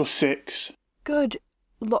investigation's +6. Good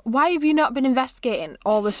look, why have you not been investigating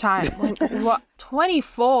all this time? Like, what?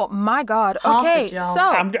 24? My God. Half Okay, a job. so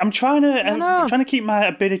I'm trying to keep my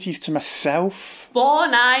abilities to myself.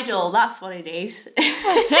 Born idle, that's what it is.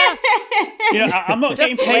 I'm not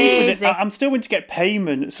getting Just paid lazy. for this. I'm still going to get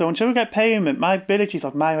payment. So until I get payment, my abilities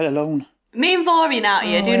are mine alone. Me and Vorian out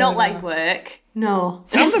here do not like work. No.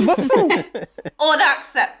 I'm the muscle.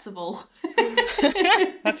 Unacceptable.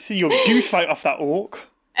 I have to see your goose fight off that orc.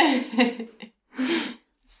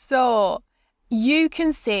 So, you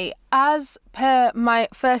can see, as per my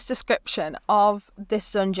first description of this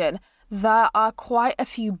dungeon, there are quite a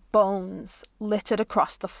few bones littered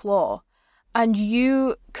across the floor. And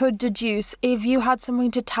you could deduce, if you had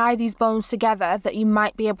something to tie these bones together, that you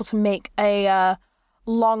might be able to make a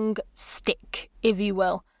long stick, if you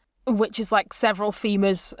will, which is like several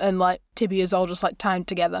femurs and like tibias all just like tied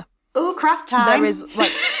together. Ooh, craft time. There is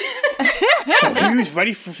like... So who's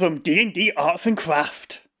ready for some D&D arts and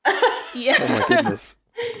craft? Yeah. Oh my goodness.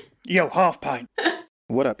 Yo, half pint.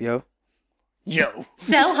 What up, yo? Yo.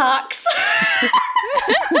 Sell hacks.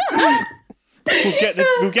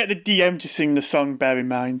 We'll get the DM to sing the song, bear in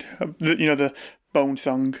mind. The bone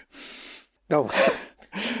song. Oh.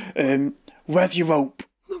 Where's your rope?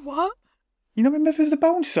 What? You know, remember the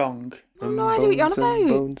bone song? No idea what you're on about.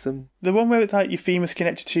 Bones and The one where it's like your femur's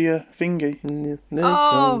connected to your thingy.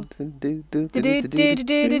 Oh.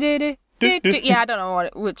 do. Yeah, I don't know what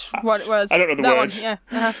it was. I don't know the that words. One,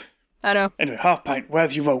 yeah, I know. Anyway, half pint,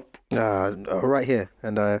 where's your rope? Right here,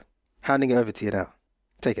 and handing it over to you now.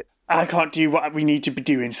 Take it. I can't do what we need to be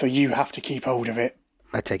doing, so you have to keep hold of it.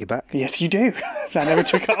 I take it back. Yes, you do. I never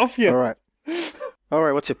took it off you. All right.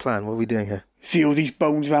 What's your plan? What are we doing here? See all these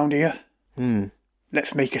bones round here? Hmm.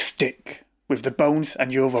 Let's make a stick with the bones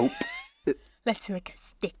and your rope. Let's make a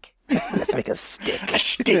stick. Let's make a stick. A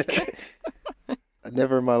stick.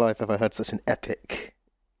 Never in my life have I heard such an epic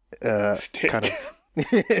Stick. kind of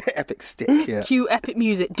epic stick. Yeah. Cue epic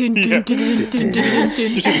music. Dun, dun, Yeah. dun, dun, dun, dun,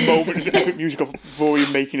 dun. Just a moment of epic music of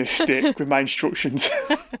Vorian making a stick with my instructions.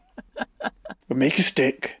 We make a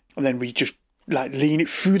stick, and then we just lean it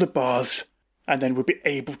through the bars, and then we'll be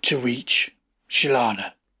able to reach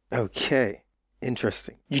Shalana. Okay.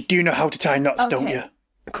 Interesting. You do know how to tie knots, don't Okay. you?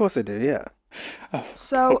 Of course I do. Yeah.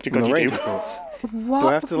 So Hope to God I'm a you ranger, do. of course. what? Do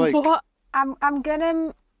I have to, like- What? I'm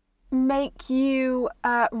gonna make you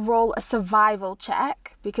roll a survival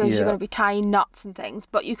check because Yeah. you're gonna be tying knots and things,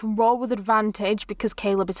 but you can roll with advantage because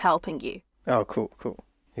Caleb is helping you. Oh, cool.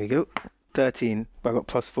 Here you go. 13, but I got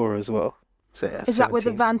 +4 as well. So yeah. Is that with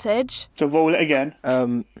 17. advantage? So roll it again.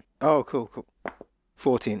 Oh, cool.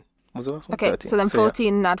 14. Was the last one? Okay, 13. so then yeah.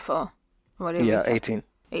 14 and add 4. What did we Yeah, say? 18.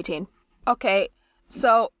 18. Okay,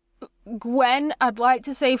 so Gwen, I'd like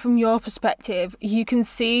to say from your perspective, you can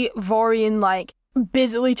see Vorian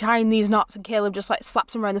busily tying these knots, and Caleb just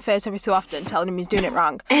slaps him around the face every so often, telling him he's doing it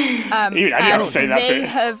wrong. I didn't have to say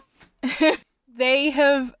that bit. They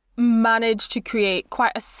have managed to create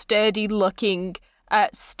quite a sturdy looking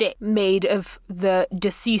stick made of the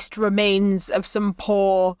deceased remains of some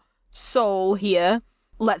poor soul here.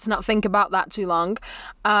 Let's not think about that too long.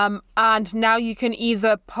 And now you can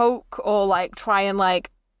either poke or try and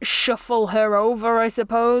shuffle her over, I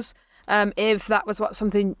suppose. If that was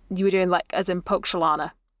something you were doing, as in poke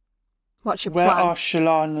Shalana. What's your Where plan? are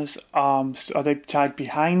Shalana's arms? Are they tied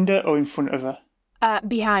behind her or in front of her?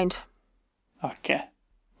 Behind. Okay.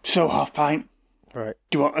 So, half pint. Right.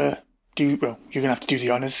 Do you want well, you're going to have to do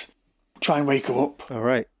the honours. Try and wake her up. All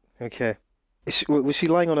right. Okay. Was she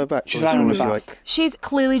lying on her back? She's Or lying on was her she back. She's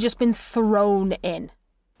clearly just been thrown in.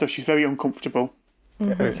 So she's very uncomfortable.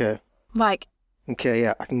 Okay. Okay,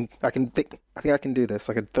 yeah, I think I can do this.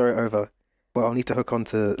 I can throw it over. Well, I'll need to hook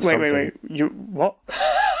onto something. Wait. You what?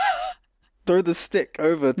 Throw the stick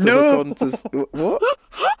over to No! hook onto... What?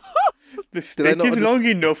 The stick not is long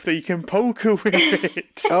enough that you can poke her with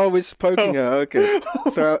it. Oh, we're just poking her. Okay.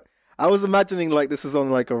 So I was imagining this was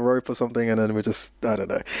on a rope or something, and then we're just... I don't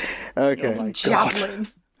know. Okay. Oh my Javelin.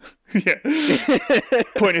 Yeah.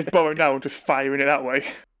 Putting his bow now and just firing it that way.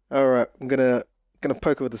 All right. I'm gonna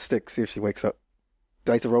poke her with the stick, see if she wakes up.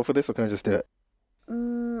 Do I have to roll for this, or can I just do it?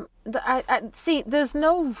 I see. There's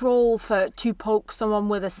no role to poke someone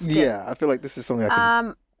with a stick. Yeah, I feel like this is something I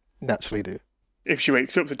can naturally do. If she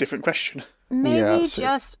wakes up, it's a different question. Maybe that's true.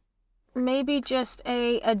 just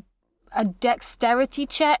a dexterity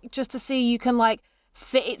check, just to see you can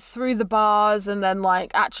fit it through the bars and then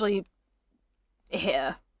actually hit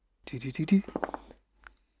her. Do.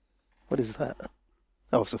 What is that?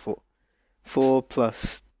 Oh, it's a 4. 4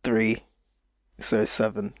 plus 3, so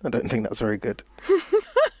 7. I don't think that's very good.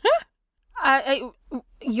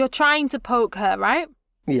 You're trying to poke her, right?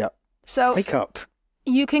 Yeah. So Wake up.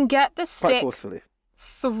 You can get the stick quite forcefully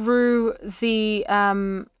through the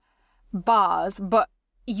bars, but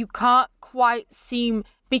you can't quite seem,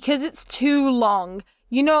 because it's too long.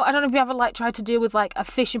 You know, I don't know if you ever like tried to deal with like a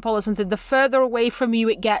fishing pole or something. The further away from you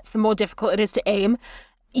it gets, the more difficult it is to aim.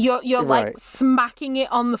 You're Right. like smacking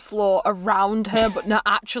it on the floor around her, but not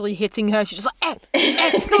actually hitting her. She's just like,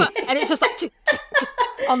 come on. And it's just like tick, tick, tick,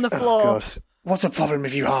 tick, on the floor. Oh gosh. What's the problem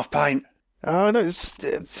with you, half pint? Oh no,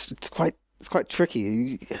 it's quite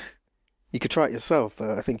tricky. You could try it yourself,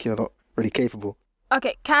 but I think you're not really capable.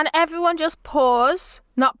 Okay, can everyone just pause?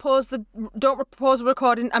 Don't pause the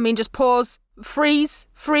recording. I mean, just pause, freeze,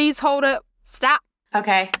 hold it, stop.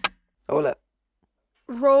 Okay. Hold up.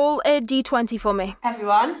 Roll a d20 for me.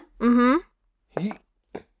 Everyone? Mm-hmm.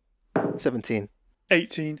 17.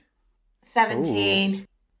 18. 17.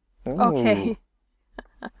 Oh. Okay.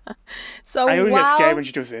 So I always get scared when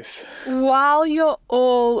she does this. while you're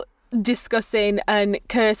all discussing and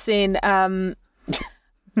cursing Vorian's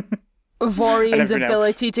everything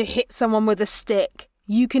ability to hit someone with a stick,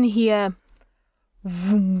 you can hear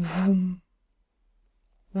vroom, vroom,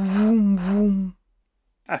 vroom, vroom.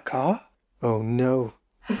 A car? Oh no.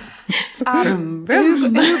 Who got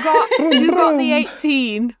the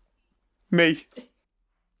 18? Me.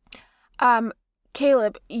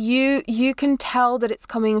 Caleb, you can tell that it's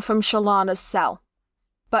coming from Shalana's cell,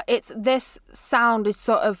 but this sound is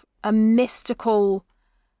sort of a mystical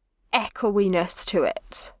echoiness to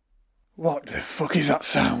it. What the fuck is that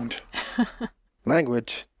sound?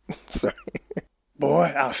 Language. Sorry.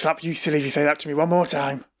 Boy, I'll slap you silly if you say that to me one more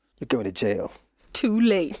time. You're going to jail. Too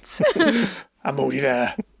late. I'm already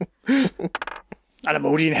there. And I'm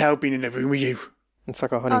already in hell being in the room with you. It's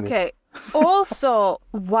like a honeymoon. Okay. Also,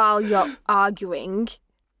 while you're arguing,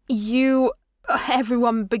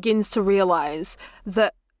 everyone begins to realise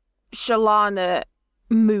that Shalana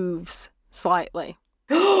moves slightly.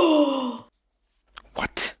 What?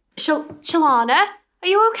 Shalana? Are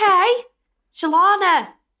you okay? Shalana?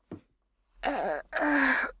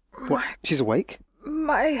 What? She's awake?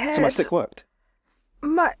 My head. So my stick worked?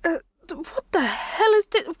 What the hell is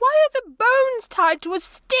this? Why are the bones tied to a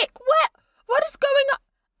stick? What is going on?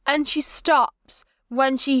 And she stops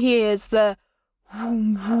when she hears the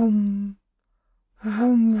vroom, vroom,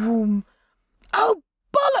 vroom, vroom. Oh,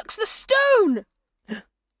 bollocks, the stone!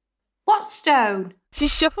 What stone? She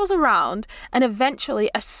shuffles around and eventually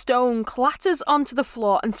a stone clatters onto the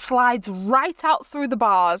floor and slides right out through the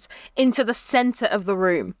bars into the centre of the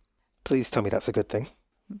room. Please tell me that's a good thing.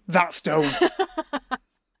 That stone.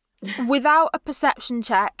 Without a perception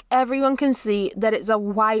check, everyone can see that it's a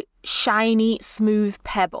white, shiny, smooth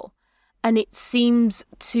pebble. And it seems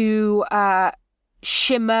to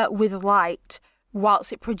shimmer with light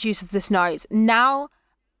whilst it produces this noise. Now,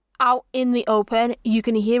 out in the open, you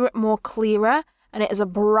can hear it more clearer, and it has a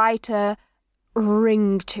brighter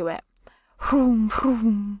ring to it. Vroom,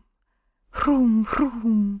 vroom, vroom,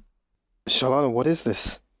 vroom. Shalana, what is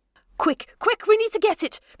this? Quick, we need to get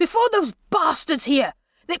it before those bastards here.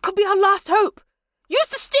 It could be our last hope. Use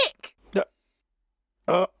the stick.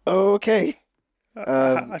 Okay.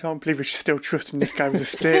 I don't believe we should still trust in this guy with a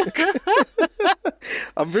stick.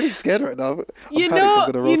 I'm really scared right now. You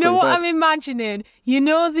know what I'm imagining? You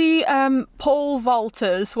know the pole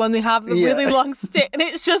vaulters when they have the really long stick and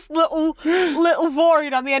it's just little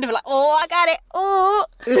Vorian on the end of it like, oh, I got it. Oh.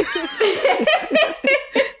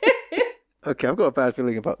 Okay, I've got a bad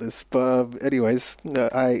feeling about this. But anyways,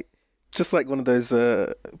 I just like one of those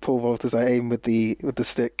pole vaulters, I aim with the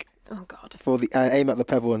stick. Oh, God. I aim at the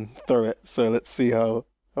pebble and throw it. So let's see how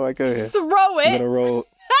I go here. Throw it? I'm going to roll.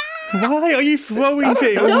 Why are you throwing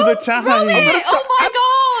it all the time? Oh my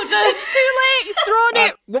God! It's too late. He's thrown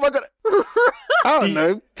it. What am I going to... I don't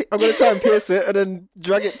know. I'm going to try and pierce it and then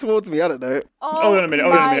drag it towards me. I don't know. Hold on a minute.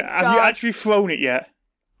 Have you actually thrown it yet?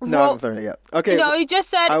 No, I haven't thrown it yet. Okay. No, he just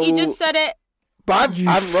said it. But I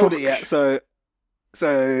haven't rolled it yet, so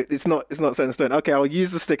it's not set in stone. Okay, I'll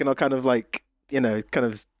use the stick and I'll kind of like,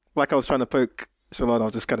 like I was trying to poke Shalana, I'll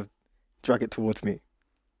just kind of drag it towards me.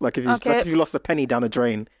 Like if you lost a penny down a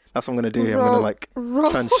drain, that's what I'm going to do here. I'm going to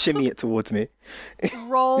try and shimmy it towards me.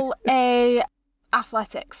 Roll a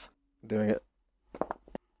athletics. Doing it.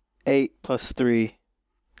 8 + 3,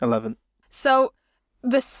 11. So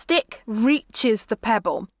the stick reaches the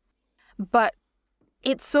pebble, but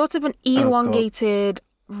it's sort of an elongated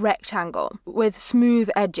rectangle with smooth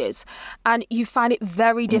edges, and you find it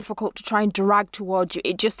very difficult to try and drag towards you.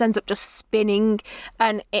 It just ends up just spinning,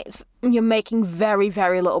 and you're making very,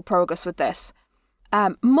 very little progress with this.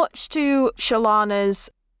 Much to Shalana's,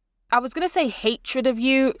 I was going to say hatred of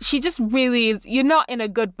you, she just really is, you're not in a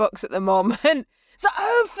good books at the moment. So,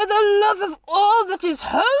 oh, for the love of all that is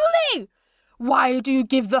holy! Why do you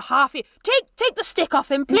give the half-ear? Take the stick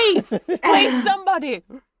off him, please! Please, somebody!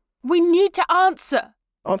 We need to answer.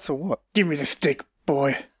 Answer what? Give me the stick,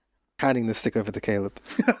 boy. Handing the stick over to Caleb.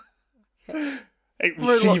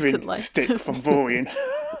 Receiving the stick from Vorian.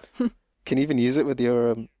 Can you even use it with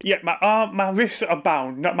your... Yeah, my wrists are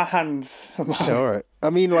bound, not my hands are bound. Yeah, all right.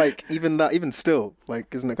 I mean, like, even still,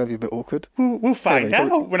 like, isn't that going to be a bit awkward? We'll find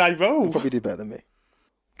out when I roll. You'll probably do better than me.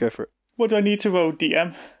 Go for it. What do I need to roll,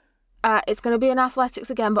 DM? It's going to be an athletics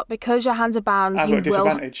again, but because your hands are bound, I've got a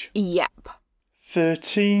disadvantage. Yep.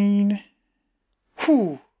 13.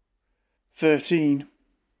 Whew. 13.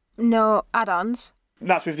 No add-ons.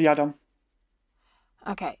 That's with the add-on.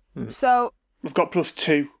 Okay, so... We've got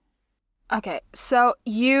 +2. Okay, so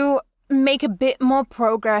you make a bit more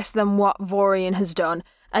progress than what Vorian has done,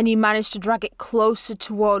 and you manage to drag it closer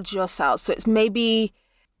towards yourself, so it's maybe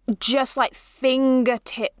just like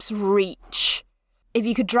fingertips reach. If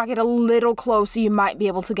you could drag it a little closer, you might be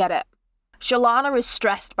able to get it. Shalana is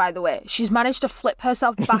stressed, by the way. She's managed to flip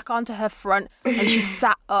herself back onto her front, and she's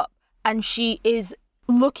sat up, and she is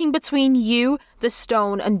looking between you, the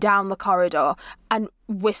stone, and down the corridor, and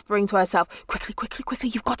whispering to herself, quickly,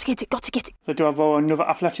 you've got to get it. So do I roll another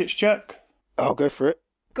athletics check? I'll go for it.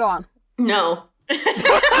 Go on. No.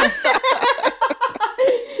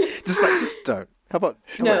 Just don't. How about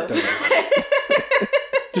don't?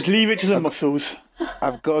 Just leave it to the muscles.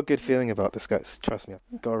 I've got a good feeling about this, guys. Trust me,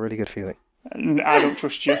 I've got a really good feeling. I don't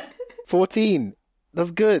trust you. 14.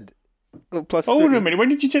 That's good. Well, +3. Hold on a minute. When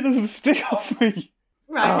did you take the stick off me?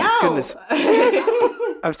 Right now. Goodness.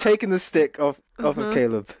 I've taken the stick off of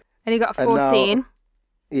Caleb. And you got 14. Now,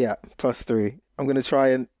 yeah, +3. I'm going to try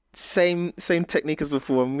and... Same technique as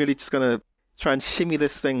before. I'm really just going to try and shimmy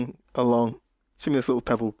this thing along. Shimmy this little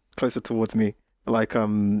pebble closer towards me. Like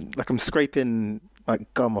I'm scraping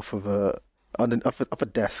like gum off of a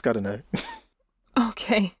desk. I don't know.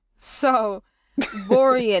 Okay, so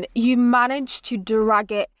Vorian, you manage to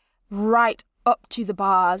drag it right up to the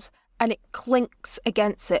bars, and it clinks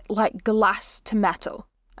against it like glass to metal.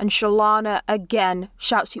 And Shalana again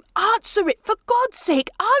shouts to you, "Answer it! For God's sake,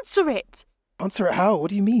 answer it!" Answer it how? What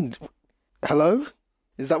do you mean? Hello?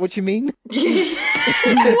 Is that what you mean? What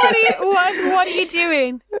are you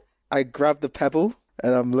doing? I grab the pebble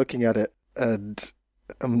and I'm looking at it and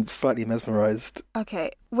I'm slightly mesmerized.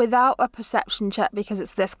 Okay, without a perception check because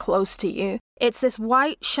it's this close to you, it's this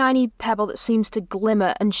white, shiny pebble that seems to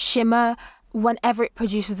glimmer and shimmer whenever it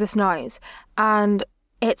produces this noise. And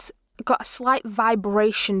it's got a slight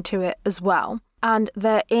vibration to it as well. And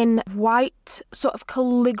they're in white sort of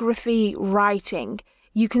calligraphy writing.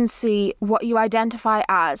 You can see what you identify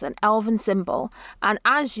as an elven symbol. And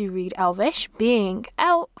as you read Elvish, being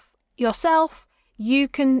elf yourself, you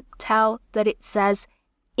can tell that it says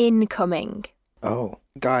incoming. Oh,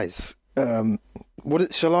 guys,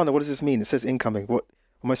 Shalana, what does this mean? It says incoming. What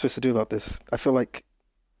am I supposed to do about this? I feel like,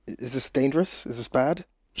 is this dangerous? Is this bad?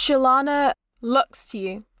 Shalana looks to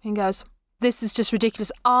you and goes, "This is just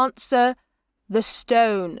ridiculous. Answer the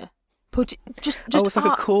stone. Put it, just oh, it's like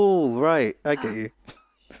a call, right? I get you.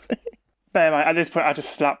 Bear in mind, at this point, I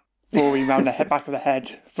just slapped Rory round the back of the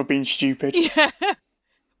head for being stupid. Yeah,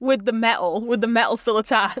 with the metal still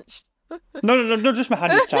attached. No, not just my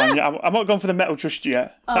hand this time. I'm not going for the metal just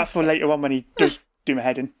yet. Okay. That's for later on when he does do my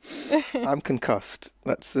head in. I'm concussed.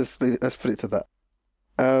 Let's put it to that.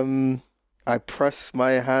 I press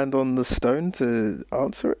my hand on the stone to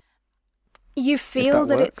answer it. You feel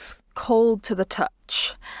that it's cold to the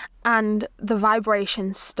touch, and the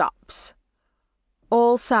vibration stops.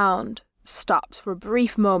 All sound stops for a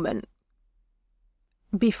brief moment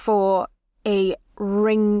before a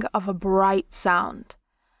ring of a bright sound.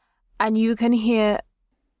 And you can hear...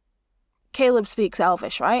 Caleb speaks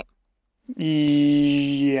Elvish, right?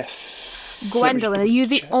 Yes. Gwendolyn, are you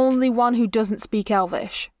the only one who doesn't speak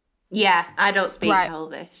Elvish? Yeah, I don't speak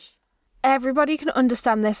Elvish. Everybody can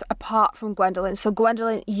understand this apart from Gwendolyn. So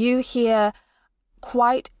Gwendolyn, you hear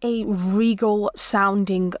quite a regal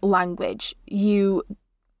sounding language.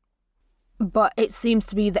 But it seems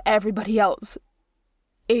to be that everybody else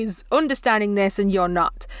is understanding this and you're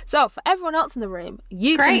not. So for everyone else in the room,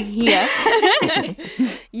 you can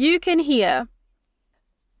hear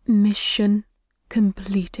mission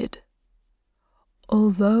completed.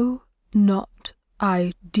 Although not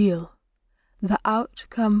ideal, the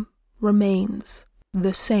outcome remains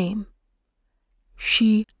the same.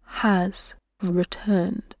 She has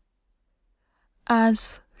returned.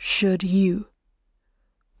 As should you.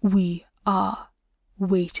 We are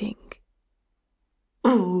waiting.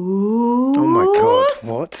 Ooh. Oh my god,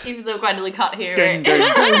 what? Even though Gwendolyn can't hear dun, it.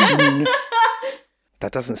 dun, dun.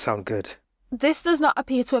 That doesn't sound good. This does not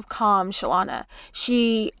appear to have calmed Shalana.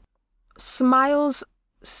 She smiles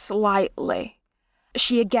slightly.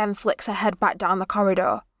 She again flicks her head back down the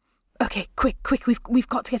corridor. Okay, quick, we've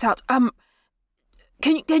got to get out.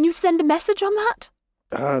 Can you send a message on that?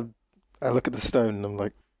 I look at the stone and I'm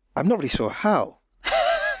like, I'm not really sure how.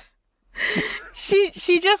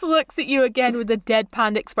 She just looks at you again with a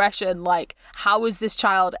deadpan expression, like, how has this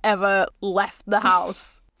child ever left the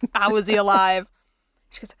house? How is he alive?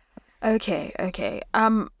 She goes, okay,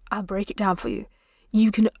 I'll break it down for you.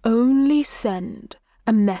 You can only send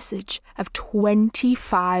a message of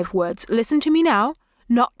 25 words. Listen to me now,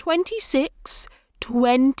 not 26,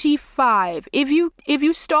 25. If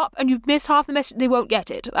you stop and you've missed half the message, they won't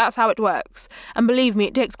get it. That's how it works. And believe me,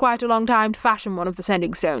 it takes quite a long time to fashion one of the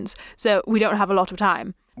sending stones, so we don't have a lot of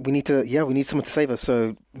time. We need someone to save us,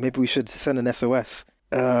 so maybe we should send an SOS.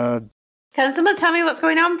 Can someone tell me what's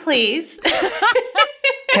going on, please?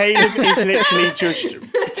 Caleb is literally just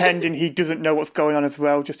pretending he doesn't know what's going on as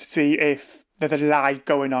well, just to see if there's a lie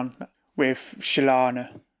going on with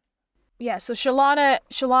Shalana. Yeah, so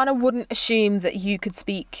Shalana wouldn't assume that you could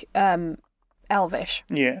speak Elvish.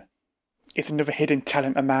 Yeah. It's another hidden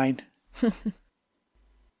talent of mine.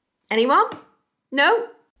 Anyone? No?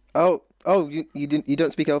 Oh, you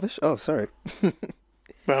don't speak Elvish? Oh, sorry.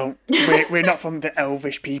 Well, we're not from the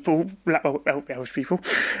Elvish people.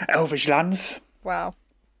 Elvish lands. Wow.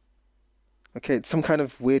 Okay, it's some kind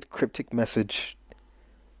of weird cryptic message.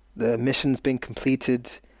 The mission's been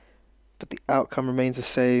completed, but the outcome remains the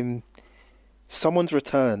same. Someone's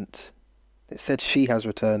returned. It said she has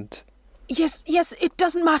returned. Yes, it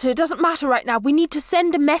doesn't matter. It doesn't matter right now. We need to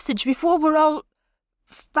send a message before we're all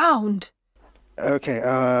found. Okay,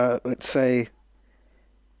 let's say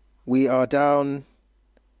we are down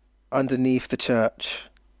underneath the church.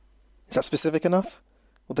 Is that specific enough?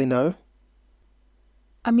 Will they know?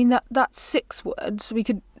 I mean, that's 6 words. We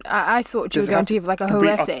could... I thought you were going to give like a whole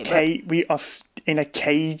essay. We are in a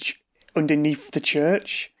cage underneath the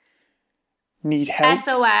church. Need help.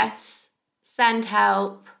 SOS. Send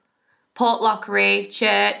help. Port Lockery.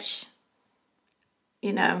 Church.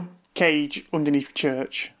 You know. Cage underneath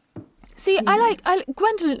church. See, I like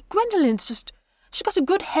Gwendolyn's just... She's got a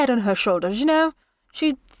good head on her shoulders, you know?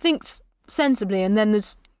 She thinks sensibly, and then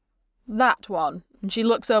there's that one. And she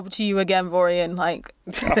looks over to you again, Vorian, like...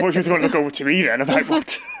 I thought she was going to look over to me then. I was like,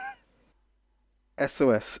 what?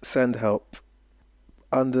 SOS, send help.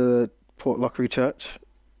 Under Port Lockery Church.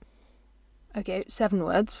 Okay, 7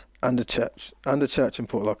 words. Under church and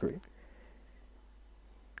Port Lockery.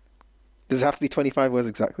 Does it have to be 25 words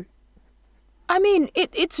exactly? I mean,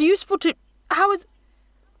 it's useful to...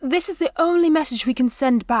 This is the only message we can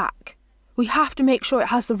send back. We have to make sure it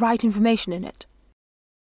has the right information in it.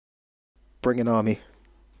 Bring an army.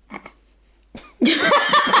 Get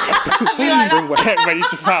ready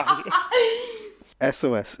to fight.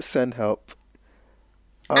 SOS, send help.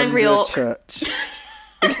 Angry Under Orc. church.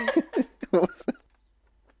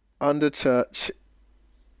 Under church.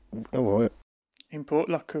 Oh, what? In Port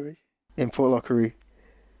Lockery. In Port Lockery.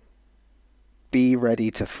 Be ready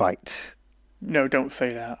to fight. No, don't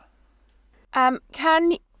say that.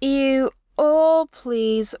 Can you all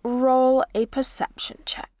please roll a perception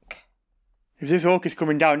check? If this orc is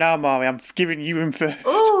coming down now, Mari, I'm giving you him first.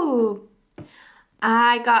 Ooh.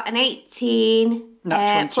 I got an 18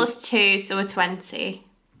 Nat 20. plus 2, so a 20.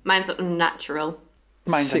 Mine's unnatural.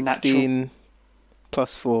 Mine's 16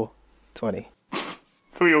 plus 4, 20.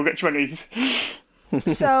 So we all get 20s.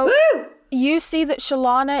 So you see that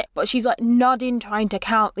Shalana, but she's like nodding, trying to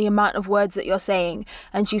count the amount of words that you're saying,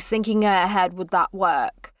 and she's thinking in her head, would that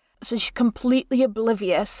work? So she's completely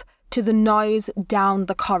oblivious to the noise down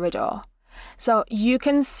the corridor. So you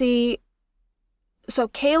can see... So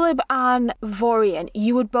Caleb and Vorian,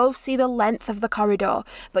 you would both see the length of the corridor,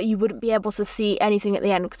 but you wouldn't be able to see anything at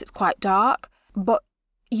the end because it's quite dark. But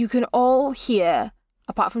you can all hear,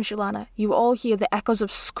 apart from Shalana, you all hear the echoes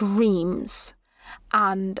of screams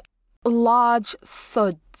and large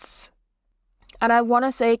thuds. And I want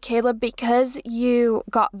to say, Caleb, because you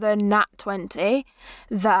got the nat 20,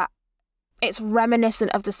 that it's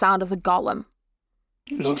reminiscent of the sound of the golem.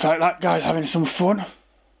 Looks like that guy's having some fun.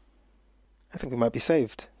 I think we might be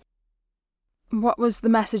saved. What was the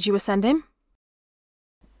message you were sending?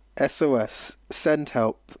 SOS, send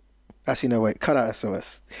help. Actually, no, wait, cut out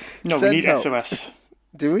SOS. No, send we need help. SOS.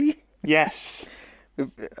 Do we? Yes.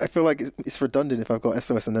 I feel like it's redundant if I've got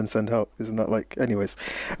SOS and then send help. Isn't that like... Anyways.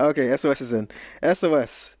 Okay, SOS is in.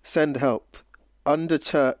 SOS, send help. Under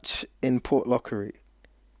church in Port Lockery.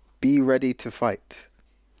 Be ready to fight.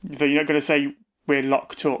 So you're not going to say we're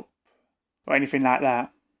locked up or anything like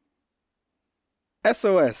that?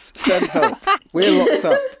 SOS, send help. We're locked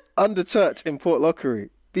up. Under church in Port Lockery.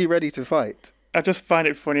 Be ready to fight. I just find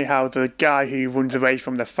it funny how the guy who runs away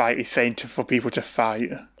from the fight is saying for people to fight.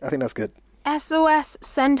 I think that's good. SOS,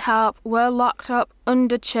 send help. We're locked up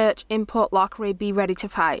under church in Port Lockery. Be ready to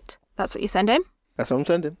fight. That's what you're sending? That's what I'm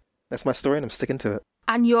sending. That's my story and I'm sticking to it.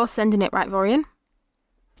 And you're sending it, right, Vorian?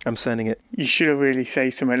 I'm sending it. You should have really say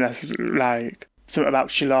something that's like something about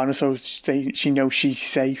Shalana so she knows she's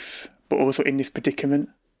safe, but also in this predicament.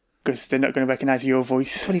 Because they're not going to recognise your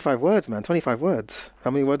voice. 25 words, man. 25 words.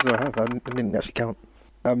 How many words do I have? I didn't actually count.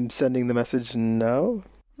 I'm sending the message now.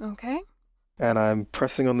 Okay. And I'm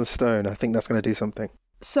pressing on the stone. I think that's going to do something.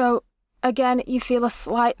 So, again, you feel a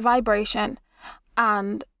slight vibration.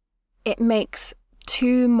 And it makes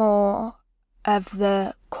 2 more of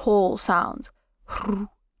the call sounds. And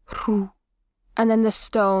then the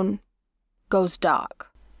stone goes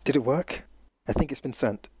dark. Did it work? I think it's been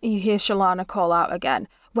sent. You hear Shalana call out again.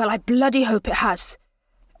 Well, I bloody hope it has.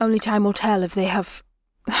 Only time will tell if they have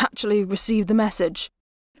actually received the message.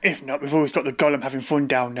 If not, we've always got the golem having fun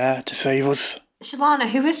down there to save us. Shalana,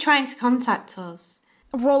 who is trying to contact us?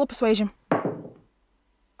 Roll a persuasion.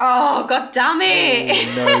 Oh, god damn it!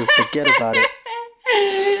 Oh, no, forget about it.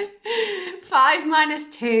 5 minus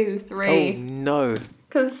 2, 3. Oh, no.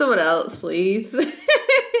 Can someone else, please?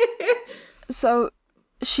 So,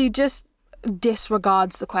 she just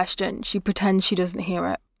disregards the question. She pretends she doesn't hear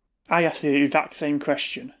it. I asked the exact same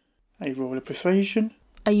question. I roll a persuasion.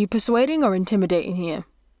 Are you persuading or intimidating here?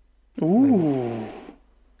 Ooh.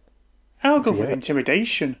 I'll go with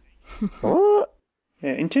intimidation. What?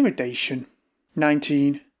 Yeah, intimidation.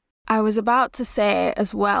 19. I was about to say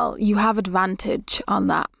as well, you have advantage on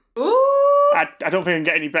that. Ooh! I don't think I can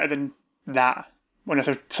get any better than that unless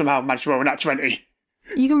I somehow manage to roll a nat 20.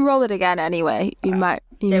 You can roll it again anyway. You might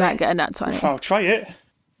get a nat 20. I'll try it.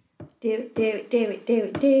 Do it.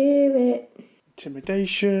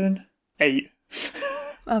 Intimidation. 8.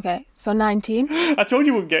 Okay, so 19. I told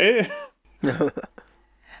you wouldn't get it.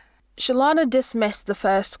 Shalana dismissed the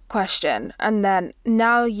first question, and then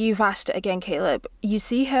now you've asked it again, Caleb. You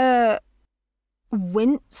see her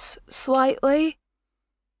wince slightly.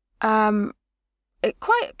 It's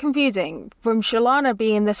quite confusing. From Shalana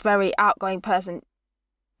being this very outgoing person,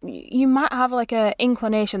 you might have like a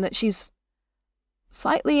inclination that she's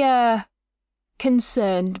slightly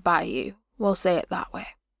concerned by you. We'll say it that way.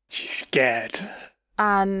 She's scared.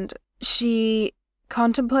 And she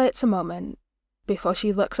contemplates a moment before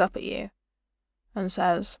she looks up at you and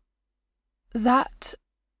says, "That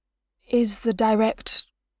is the direct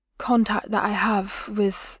contact that I have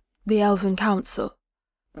with the Elven Council.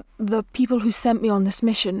 The people who sent me on this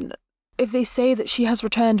mission, if they say that she has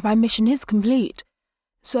returned, my mission is complete.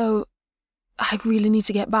 So I really need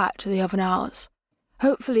to get back to the Elven Hours.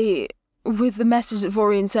 Hopefully, with the message that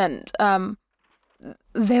Vorian sent,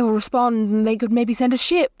 they will respond and they could maybe send a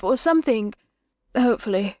ship or something.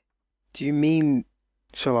 Hopefully." Do you mean,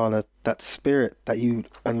 Shalana, that spirit that you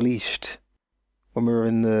unleashed when we were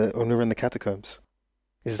in the catacombs?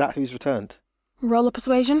 Is that who's returned? Roll a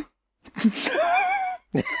persuasion.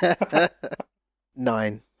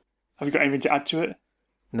 9. Have you got anything to add to it?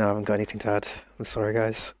 No, I haven't got anything to add. I'm sorry,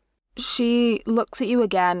 guys. She looks at you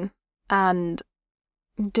again and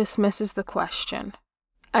dismisses the question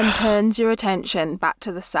and turns your attention back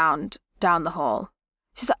to the sound down the hall.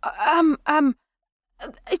 She's like,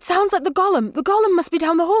 it sounds like the golem. The golem must be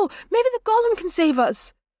down the hall. Maybe the golem can save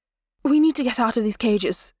us. We need to get out of these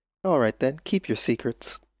cages. All right, then. Keep your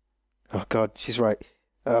secrets. Oh, God, she's right.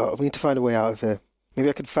 We need to find a way out of here. Maybe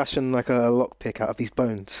I could fashion like a lockpick out of these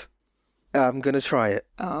bones. I'm going to try it.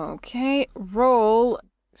 Okay, roll.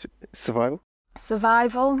 Survival?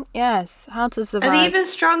 Survival, yes. How to survive. Are they even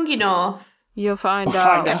strong enough? You'll find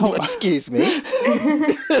out. Excuse me.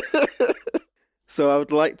 So I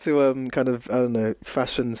would like to kind of, I don't know,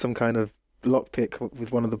 fashion some kind of lockpick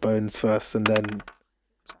with one of the bones first, and then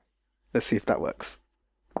let's see if that works.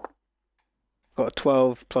 Got a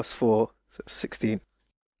 12 plus 4, so 16.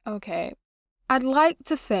 Okay. I'd like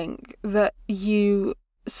to think that you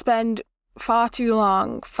spend far too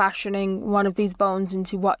long fashioning one of these bones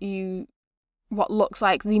into what looks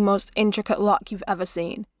like the most intricate lock you've ever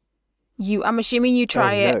seen. I'm assuming you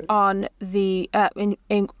try it on the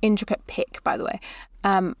intricate pick, by the way.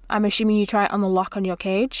 I'm assuming you try it on the lock on your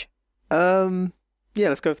cage. Yeah,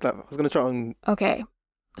 let's go for that. I was going to try on. Okay,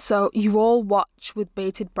 so you all watch with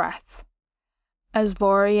bated breath as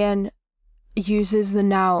Vorian uses the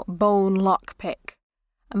now bone lock pick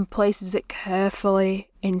and places it carefully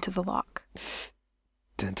into the lock.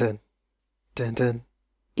 Dun dun dun dun.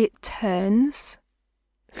 It turns.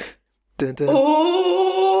 Dun dun. Oh!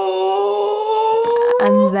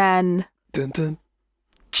 and then Dun, dun.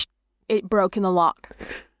 it broke in the lock.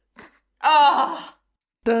 Oh.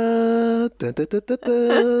 Da, da, da, da, da,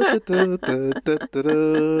 da, da, da, da,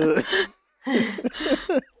 da.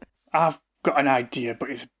 I've got an idea,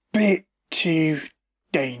 but it's a bit too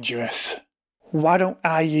dangerous. Why don't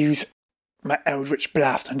I use my Eldritch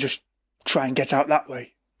Blast and just try and get out that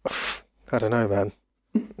way? I don't know, man.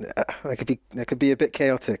 That could be a bit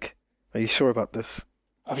chaotic. Are you sure about this?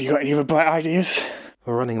 Have you got any other bright ideas?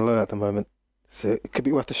 We're running low at the moment, so it could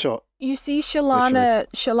be worth a shot. You see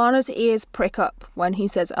Shalana's ears prick up when he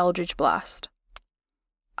says Eldritch Blast.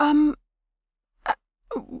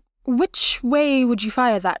 Which way would you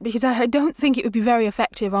fire that? Because I don't think it would be very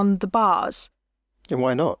effective on the bars. And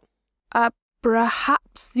why not?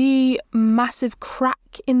 Perhaps the massive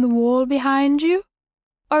crack in the wall behind you?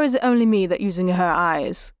 Or is it only me that using her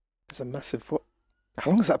eyes? There's a massive... What?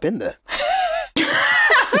 How long has that been there?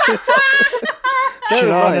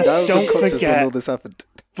 Shalana, don't when forget, all this happened.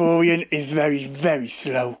 Vorian is very, very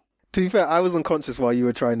slow. To be fair, I was unconscious while you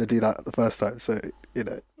were trying to do that the first time, so, you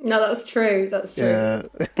know. No, that's true. That's true. Yeah.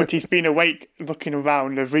 But he's been awake looking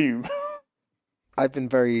around the room. I've been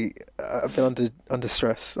under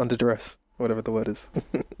stress, under duress, whatever the word is.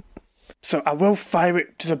 So I will fire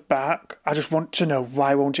it to the back. I just want to know,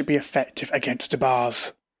 why won't it be effective against the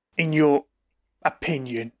bars? In your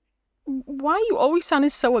opinion. Why are you always sounding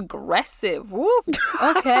so aggressive? Whoop.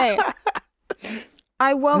 Okay.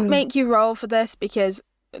 I won't make you roll for this because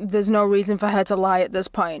there's no reason for her to lie at this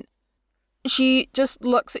point. She just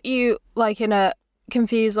looks at you like in a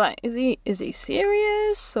confused, like, is he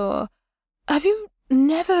serious? Or have you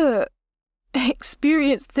never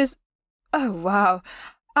experienced this? Oh, wow.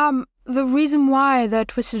 The reason why they're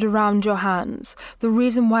twisted around your hands, the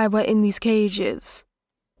reason why we're in these cages,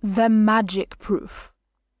 they're magic proof.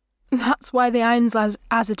 That's why the iron's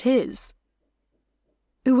as it is.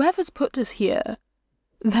 Whoever's put us here,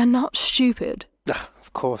 they're not stupid.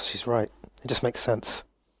 Of course, she's right. It just makes sense.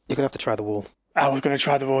 You're going to have to try the wall. I was going to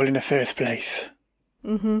try the wall in the first place.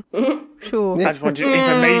 Sure. I just wanted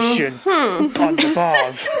information on the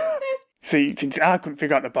bars. See, since I couldn't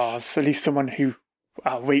figure out the bars, at least someone who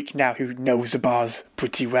awake now who knows the bars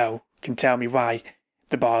pretty well can tell me why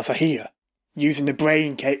the bars are here. Using the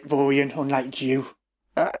brain, Kate Vorian, unlike you.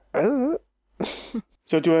 So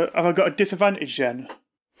have I got a disadvantage then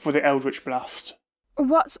for the Eldritch Blast?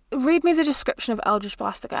 Read me the description of Eldritch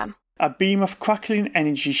Blast again. A beam of crackling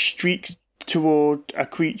energy streaks toward a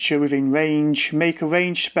creature within range. Make a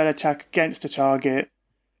ranged spell attack against the target.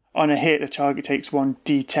 On a hit, the target takes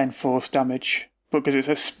 1d10 force damage. But because it's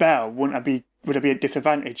a spell, would it be a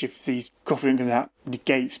disadvantage if these covering that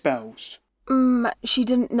negate spells? She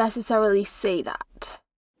didn't necessarily say that.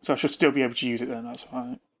 So I should still be able to use it then, that's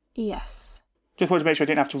alright. Yes. Just wanted to make sure I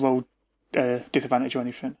didn't have to roll disadvantage or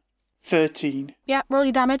anything. 13. Yeah, roll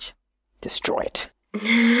your damage. Destroy it.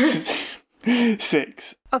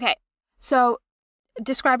 6. Okay, so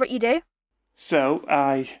describe what you do. So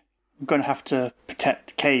I'm going to have to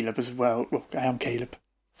protect Caleb as well. Well, I am Caleb.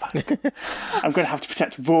 Fuck. I'm going to have to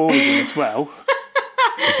protect Vorian as well.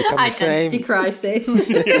 Identity crisis.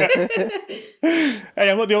 Hey,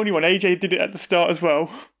 I'm not the only one. AJ did it at the start as well.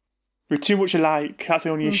 We're too much alike. That's the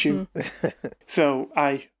only issue. So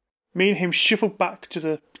me and him shuffle back to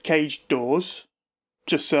the cage doors,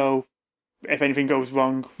 just so if anything goes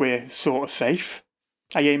wrong, we're sort of safe.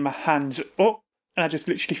 I aim my hands up, and I just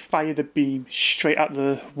literally fire the beam straight at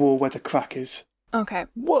the wall where the crack is. Okay.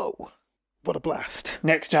 Whoa! What a blast.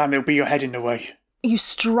 Next time, it'll be your head in the way. You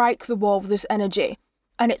strike the wall with this energy,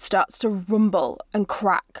 and it starts to rumble and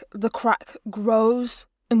crack. The crack grows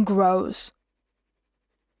and grows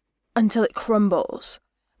until it crumbles.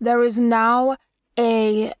 There is now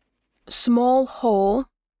a small hole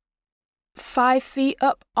 5 feet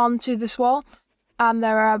up onto this wall, and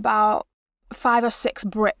there are about 5 or 6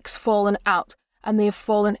 bricks fallen out, and they have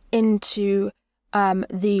fallen into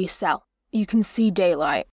the cell. You can see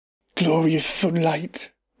daylight. Glorious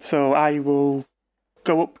sunlight. So I will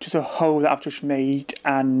go up to the hole that I've just made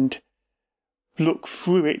and look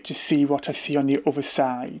through it to see what I see on the other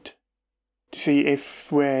side. To see if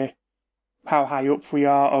how high up we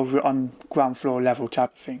are, or we're on ground floor level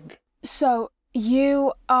type of thing. So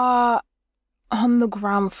you are on the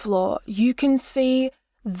ground floor. You can see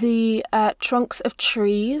the trunks of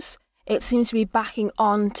trees. It seems to be backing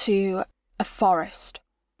onto a forest.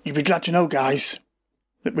 You'd be glad to know, guys,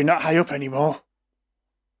 that we're not high up anymore.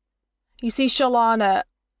 You see Shalana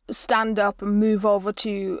stand up and move over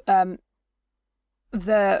to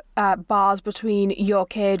the bars between your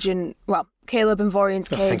cage and, well, Caleb and Vorian's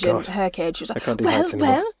cage and her cage. She's like, I can't do heights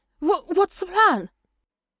anymore. What's the plan?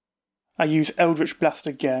 I use Eldritch Blast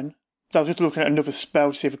again. So I was just looking at another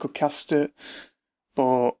spell to see if I could cast it,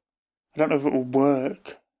 but I don't know if it will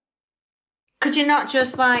work. Could you not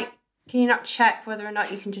just, can you not check whether or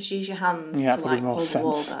not you can just use your hands to, pull the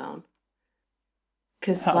wall down?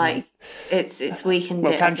 Because, it's weakened.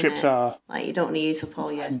 Well, cantrips are... you don't want to use up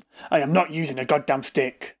all your... I am not using a goddamn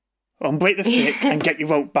stick. Unbreak the stick and get your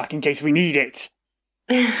rope back in case we need it.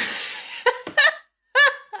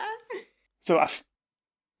 So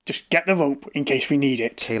just get the rope in case we need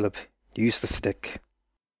it. Caleb, use the stick.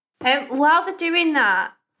 While they're doing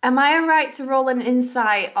that, am I right to roll an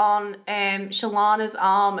insight on Shalana's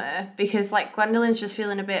armour? Because, Gwendolyn's just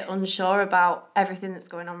feeling a bit unsure about everything that's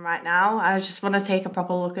going on right now. I just want to take a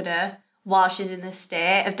proper look at her while she's in this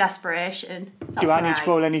state of desperation. Do I need to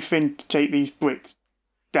roll anything to take these bricks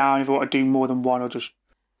down if I want to do more than one, or just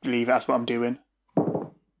leave it? That's what I'm doing.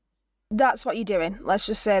 That's what you're doing. Let's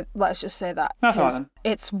just say that. That's fine.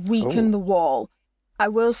 It's weakened the wall. I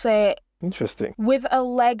will say... Interesting. With a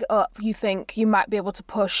leg up, you think you might be able to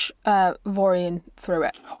push Vorian through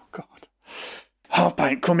it. Oh, God. Half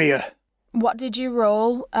pint, come here. What did you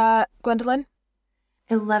roll, Gwendolyn?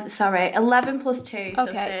 11 plus 2, so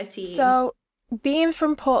 13. So, being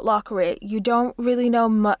from Port Lockery, you don't really know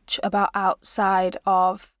much about outside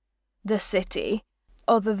of the city,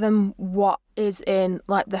 other than what is in,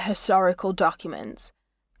 the historical documents.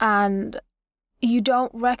 And you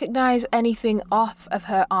don't recognise anything off of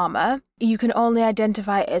her armour. You can only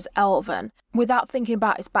identify it as elven. Without thinking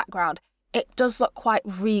about its background, it does look quite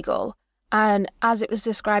regal. And as it was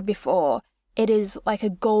described before, it is like a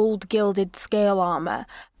gold-gilded scale armour.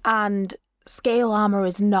 And scale armour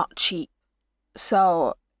is not cheap.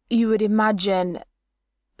 So you would imagine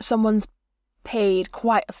someone's paid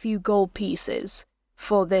quite a few gold pieces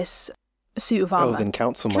for this suit of armour. Elven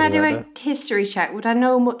council money. Can I do a history check? Would I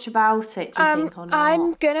know much about it, do you think, or not?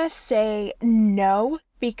 I'm going to say no,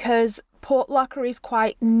 because Port Lockery is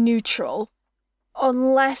quite neutral.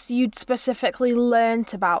 Unless you'd specifically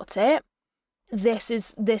learnt about it, this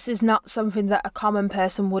is not something that a common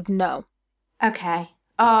person would know. Okay.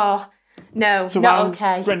 Oh, no, so not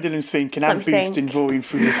okay. Gwendolyn's thinking, I'm boosting Vorian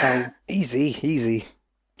through this hole. Easy.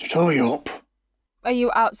 Just hurry up. Are you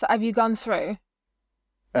outside? Have you gone through?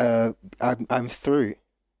 I'm through,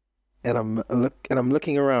 and I'm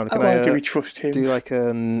looking around. Can do we trust him? Do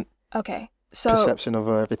an perception of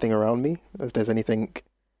everything around me? If there's anything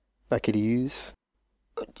I could use.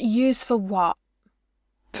 Use for what?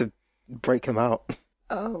 To break him out.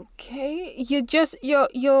 Okay,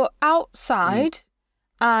 you're outside,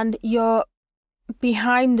 and you're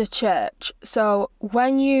behind the church. So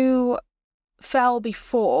when you fell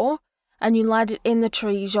before. And you landed in the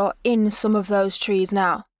trees, you're in some of those trees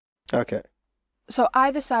now. Okay. So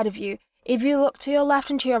either side of you, if you look to your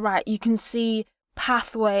left and to your right, you can see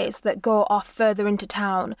pathways that go off further into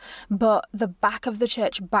town, but the back of the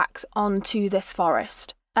church backs onto this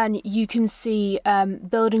forest. And you can see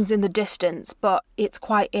buildings in the distance, but it's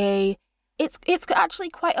actually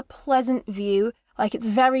quite a pleasant view. It's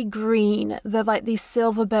very green. They're these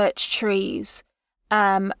silver birch trees.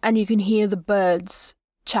 And you can hear the birds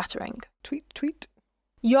chattering. Tweet.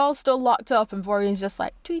 You're all still locked up and Vorian's just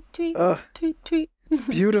tweet, tweet. It's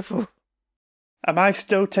beautiful. Am I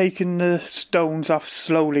still taking the stones off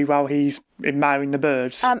slowly while he's admiring the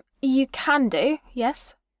birds? You can do,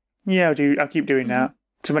 yes. Yeah, I'll keep doing that.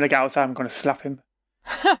 Because when I get outside, I'm going to slap him.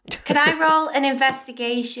 Can I roll an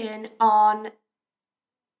investigation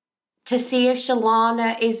to see if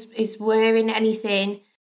Shalana is wearing anything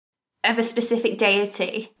of a specific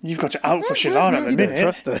deity? You've got it out for Shalana at the minute. Don't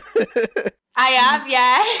trust her. I have,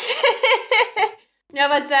 yeah. No,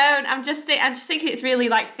 I don't. I'm just thinking it's really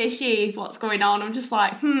fishy what's going on. I'm just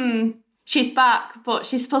she's back, but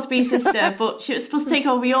she's supposed to be your sister, but she was supposed to take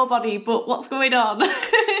over your body, but what's going on? Go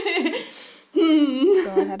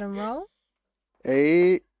ahead and roll.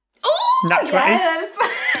 Hey. Oh, Nat 20. Yes.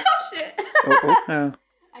 Oh, shit. Oh.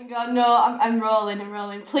 I'm going, no, I'm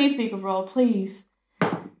rolling. Please, people, roll, please.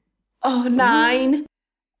 Oh, 9.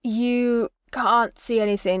 You can't see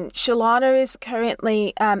anything. Shalana is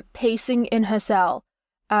currently pacing in her cell,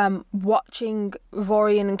 watching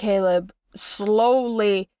Vorian and Caleb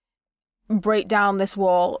slowly break down this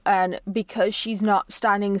wall, and because she's not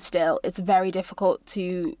standing still, it's very difficult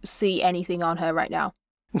to see anything on her right now.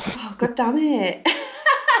 Oh, God damn it.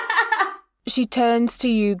 She turns to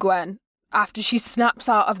you, Gwen, after she snaps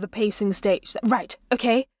out of the pacing state. She's like, right,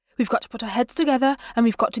 okay. We've got to put our heads together and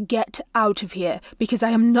we've got to get out of here because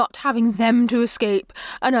I am not having them to escape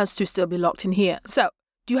and us to still be locked in here. So,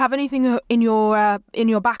 do you have anything in your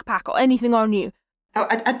backpack or anything on you? Oh,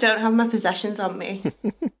 I don't have my possessions on me.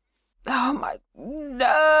 Oh my...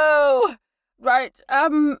 No! Right,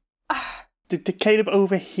 Did Caleb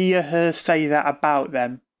overhear her say that about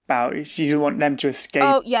them? About she doesn't want them to escape?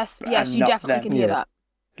 Oh, yes, you definitely can hear that.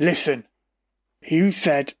 Listen, who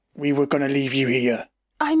said we were going to leave you here?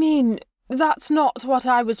 I mean, that's not what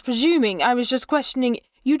I was presuming. I was just questioning.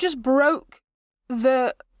 You just broke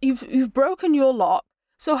You've broken your lock.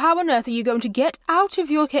 So how on earth are you going to get out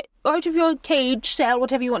of your cage, cell,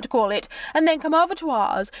 whatever you want to call it, and then come over to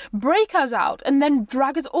ours, break us out, and then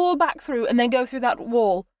drag us all back through, and then go through that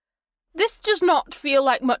wall? This does not feel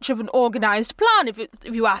like much of an organised plan, if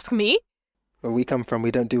you ask me. Where we come from,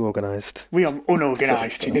 we don't do organised. We are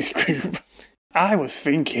unorganised in this group. I was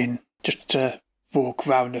thinking just to walk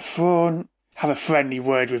round the front, have a friendly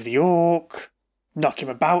word with the orc, knock him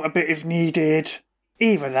about a bit if needed.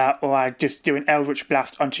 Either that or I'd just do an Eldritch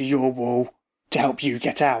Blast onto your wall to help you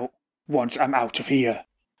get out once I'm out of here.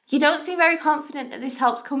 You don't seem very confident that this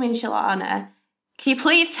help's coming, Shalana. Can you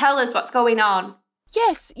please tell us what's going on?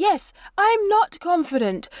 Yes, I'm not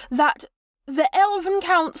confident that the Elven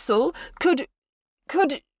Council could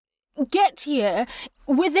get here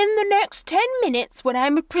within the next 10 minutes when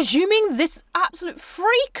I'm presuming this absolute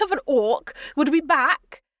freak of an orc would be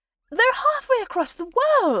back. They're halfway across the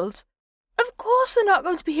world. Of course they're not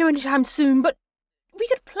going to be here anytime soon, but we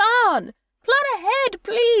could plan. Plan ahead,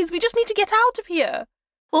 please. We just need to get out of here.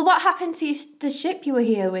 Well, what happened to the ship you were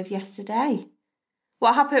here with yesterday?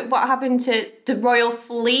 What happened to the royal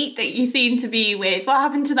fleet that you seemed to be with? What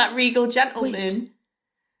happened to that regal gentleman?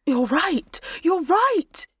 Wait. You're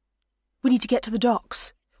right. We need to get to the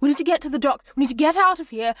docks. We need to get out of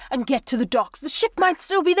here and get to the docks. The ship might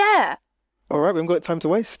still be there. All right, we haven't got time to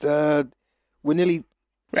waste. We're nearly...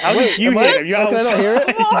 How did you hear it? Can I not hear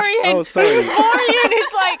it? Oh, sorry. Orion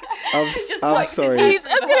is like... I'm sorry. I was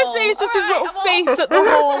going to say it's just his little face at the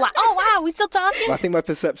wall. Like, oh, wow, we still talking? I think my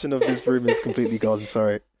perception of this room is completely gone.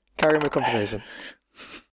 Sorry. Carry on the conversation.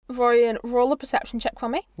 Vorian, roll a perception check for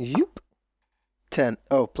me. Yup. 10.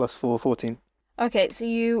 Oh, plus 4, 14. Okay, so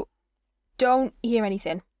you don't hear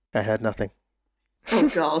anything. I heard nothing. Oh,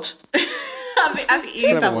 God. I think you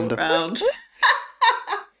need to have a look around.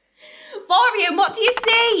 Vorian, what do you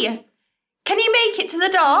see? Can you make it to the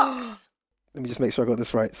docks? Let me just make sure I got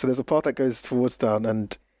this right. So there's a path that goes towards town,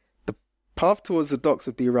 and the path towards the docks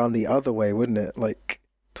would be around the other way, wouldn't it? Like,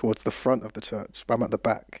 towards the front of the church. But I'm at the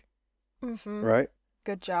back. Mm-hmm. Right?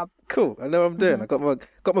 Good job. Cool. I know what I'm doing. Mm-hmm. I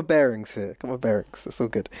got my bearings here. That's all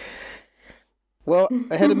good. Well,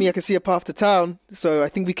 ahead of me, I can see a path to town, so I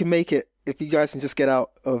think we can make it if you guys can just get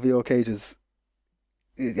out of your cages.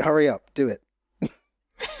 Hurry up. Do it.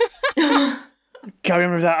 Carry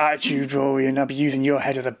on with that attitude, Rory, and I'll be using your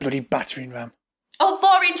head as a bloody battering ram. Oh,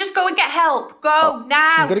 Vorian, just go and get help. Go,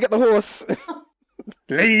 now. I'm going to get the horse.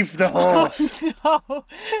 Leave the horse. No.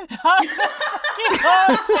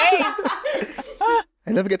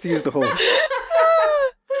 I never get to use the horse.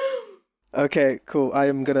 Okay, cool. I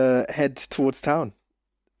am going to head towards town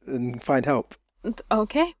and find help.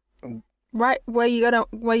 Okay. Right, where you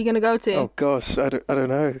gonna go to? Oh gosh, I don't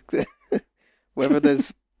know. Wherever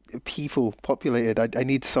there's people populated, I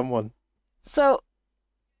need someone. So,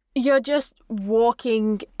 you're just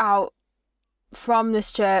walking out from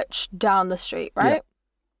this church down the street, right?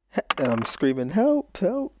 Yeah. And I'm screaming, help,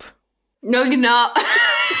 help. No, you're not. Don't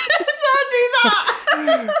do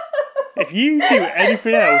that. If you do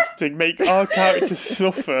anything else to make our characters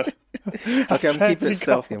suffer... Okay, I'm keeping it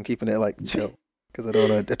stealthy. I'm keeping it, like, chill. Because I don't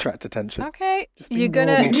want to attract attention. Okay, you're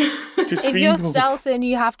gonna... if you're stealthing,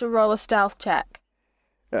 you have to roll a stealth check.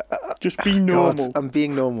 Just be normal. God, I'm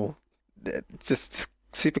being normal. Just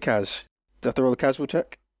super cash. Do I have to roll a casual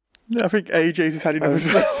check? No, I think AJ's just had enough.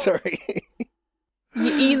 Sorry.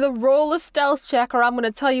 You either roll a stealth check or I'm going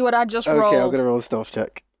to tell you what I just rolled. Okay, I'm going to roll a stealth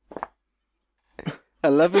check.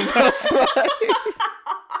 11 plus 5.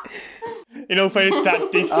 In all fairness,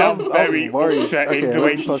 that did sound very upsetting the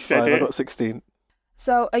way she said it. I got 16.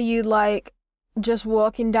 So are you, like, just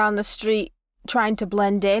walking down the street trying to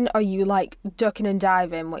blend in, or are you, like, ducking and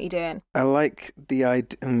diving? What are you doing? I like the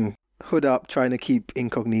idea, hood up, trying to keep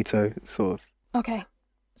incognito, sort of. Okay.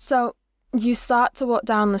 So you start to walk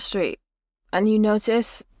down the street, and you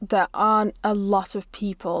notice there aren't a lot of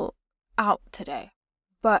people out today.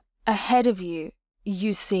 But ahead of you,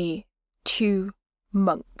 you see 2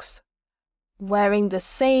 monks wearing the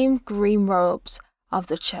same green robes of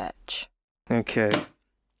the church. Okay.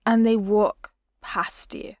 And they walk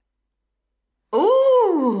past you.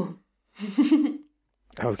 Ooh!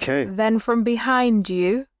 Okay. Then from behind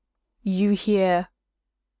you, you hear,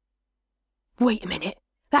 wait a minute,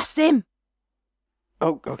 that's him!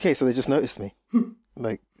 Oh, okay, so they just noticed me.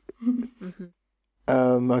 Like,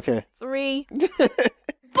 Okay. 3, 2,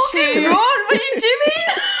 Fucking God, what are you doing?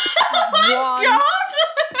 Oh 1. God!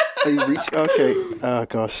 Are you reach? Okay. Oh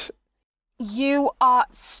gosh. You are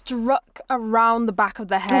struck around the back of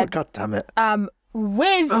the Oh head. God damn it.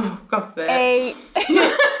 With Oh, God a...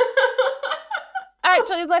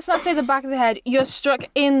 Actually, let's not say the back of the head. You're struck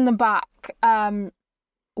in the back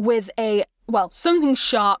with a... Well, something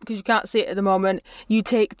sharp, because you can't see it at the moment. You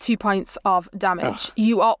take 2 points of damage. Ugh.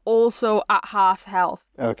 You are also at half health.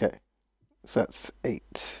 Okay. So that's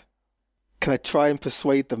 8. Can I try and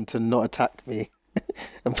persuade them to not attack me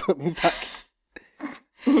and put me back?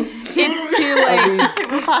 It's too late.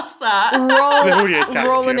 We're past that. They've already attacked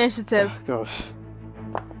Roll you. initiative. Oh, gosh.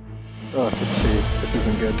 Oh, it's a 2. This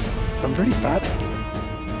isn't good. I'm really bad.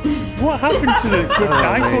 What happened to the good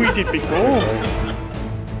dice mate. we did before?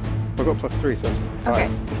 I got +3, so that's 5.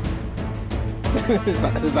 Okay.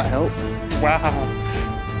 Does that help? Wow.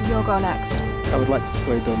 You'll go next. I would like to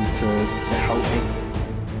persuade them to help me.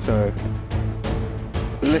 So,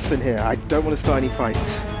 listen here, I don't want to start any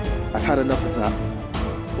fights. I've had enough of that.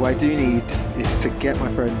 What I do need is to get my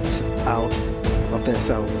friends out of their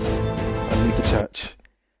cells and leave the church.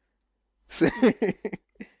 So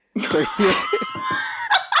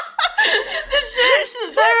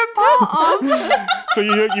They're a part of. So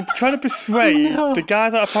you're trying to persuade the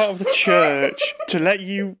guys that are part of the church to let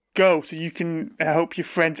you go so you can help your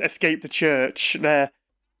friends escape the church there.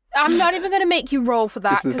 I'm not even going to make you roll for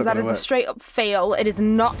that, This is because not that is gonna a work. straight up fail. It is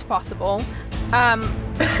not possible.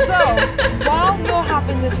 So, while you're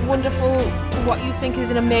having this wonderful, what you think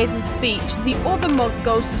is an amazing speech, the other monk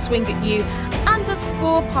goes to swing at you and does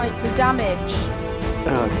 4 points of damage.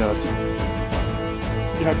 Oh god.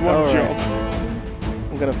 You had one All job. right.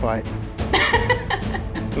 I'm gonna fight.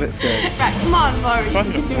 Let's go. Right, come on, Maury. You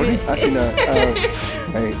Fun, can do funny. it. Actually, no.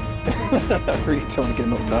 Wait. I really don't want to get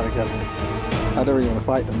knocked out again. I don't really want to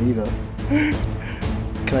fight them either.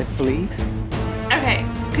 Can I flee? Okay,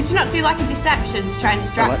 could you not do like a deception to try and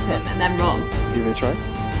distract like that. him and then run? Give it a try.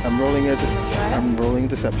 I'm rolling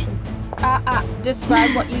deception.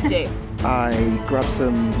 Describe what you do. I grab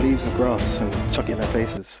some leaves of grass and chuck it in their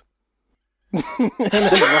faces. And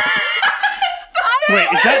then run. Wait,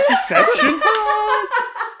 is that deception?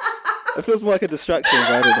 It feels more like a distraction,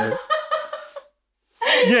 but I don't know.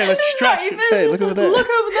 Yeah, the distraction. Hey, look over there. Look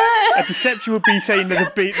over there. A deception would be saying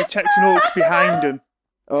that the Texan orcs behind them.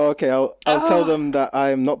 Oh, okay. I'll tell them that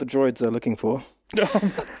I'm not the droids they're looking for.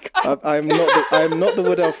 I'm not the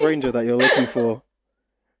Wood Elf Ranger that you're looking for.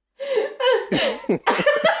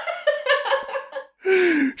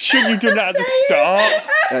 Shouldn't you done that at the start?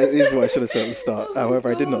 This is what I should have said at the start. However,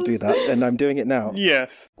 I did not do that, and I'm doing it now.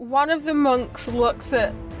 Yes. One of the monks looks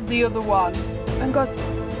at the other one and goes,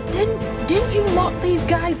 Didn't you lock these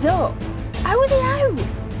guys up? How are they out?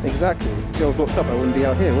 Exactly. If I was locked up, I wouldn't be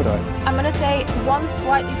out here, would I? I'm going to say one's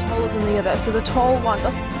slightly taller than the other, so the tall one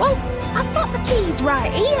goes, well, I've got the keys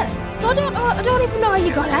right here, so I don't even know how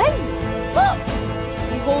you got out. Look!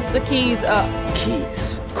 He holds the keys up.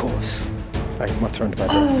 Keys, of course. I mutter under my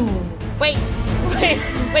breath. Wait,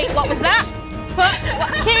 what was that? What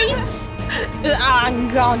keys?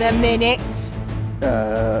 Hang on a minute.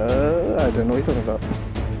 I don't know what you're talking about.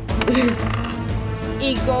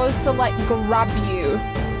 He goes to grab you,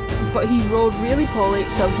 but he rolled really poorly,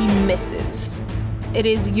 so he misses. It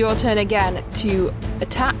is your turn again to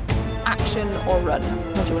attack, action, or run.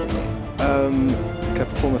 What do you want to do? Can I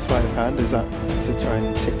perform a sleight of hand? Is that to try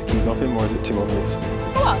and take the keys off him, or is it too obvious?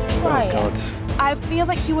 Go on, try Oh god. it. I feel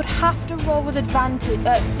like you would have to roll with disadvantage,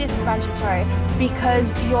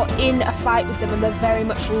 because you're in a fight with them and they're very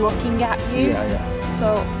much looking at you. Yeah.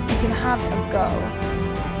 So you can have a go.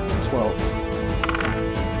 12.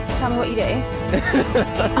 Tell me what you do.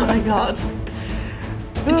 Oh my god.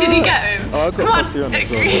 Did he get him? Oh, I've got Come plus 2 on it as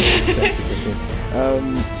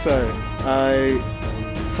well. So I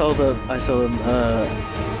tell them,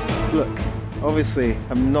 look, obviously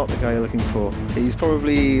I'm not the guy you're looking for. He's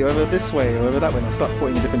probably over this way or over that way. And I'll start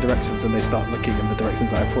pointing in different directions, and they start looking in the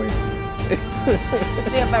directions I point.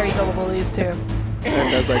 They are very gullible, these two.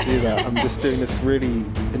 And as I do that, I'm just doing this really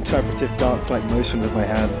interpretive dance-like motion with my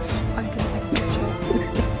hands. I can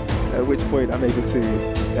picture. At which point I'm able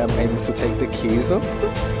to take the keys off.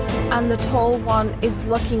 And the tall one is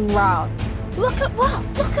looking round. Look at what?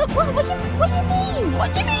 Look at what? What do you mean?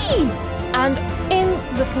 What do you mean? And in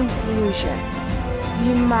the confusion,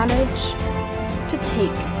 you manage to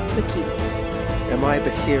take the keys. Am I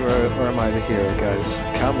the hero or am I the hero, guys?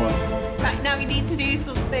 Come on. Right, now we need to do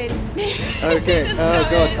something. Okay. Oh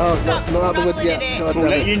god. Oh, not out the woods yet. God We'll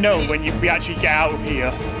damn let it. you know when we actually get out of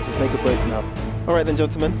here. This is make a break now. All right then,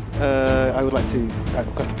 gentlemen. I would like to... I'm going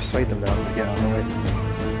to have to persuade them now to get out of the way.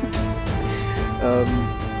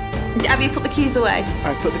 Have you put the keys away?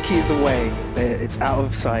 I put the keys away. It's out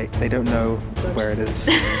of sight. They don't know where it is.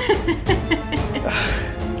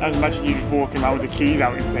 I'd imagine you just walking around with the keys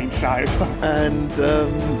out in plain sight as well. And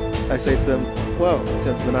I say to them, well,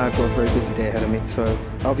 gentlemen, I've got a very busy day ahead of me, so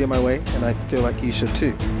I'll be on my way, and I feel like you should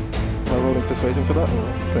too. Am I rolling persuasion for that,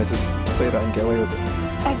 or can I just say that and get away with it?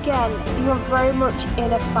 Again, you're very much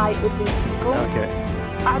in a fight with these people. Okay.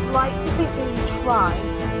 I'd like to think that you try,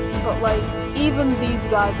 but like, even these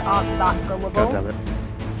guys aren't that gullible. God damn it.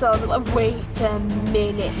 So they're like, wait a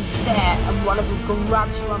minute there, and one of them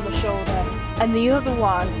grabs you on the shoulder, and the other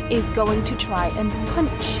one is going to try and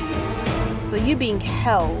punch you. So you're being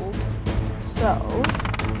held. So,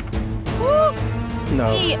 woo,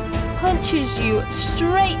 No. he punches you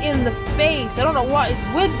straight in the face. I don't know what is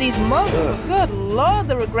with these mugs, but good lord,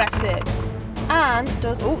 they're aggressive. And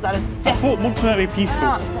does that is I definitely. thought monks might be peaceful.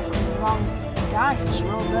 No, it's definitely the wrong dice just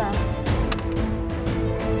rolled there.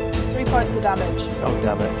 3 points of damage. Oh,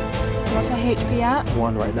 damn it. What's my HP at?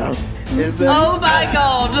 1 right now. Is there Oh my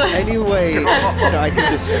god! any way that I can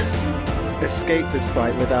just escape this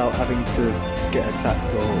fight without having to get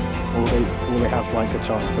attacked, or will they have like a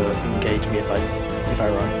chance to engage me if I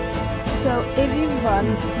run? So if you run,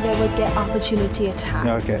 they would get opportunity attack.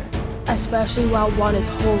 Okay. Especially while one is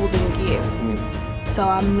holding you. So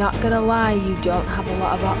I'm not gonna lie, you don't have a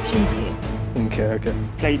lot of options here. Okay.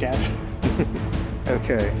 Play dead.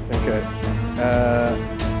 Okay.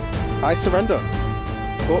 I surrender.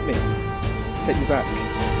 Caught me. Take me back.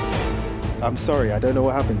 I'm sorry, I don't know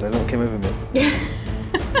what happened. I don't know what came over me.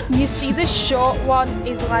 You see the short one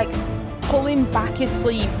is like pulling back his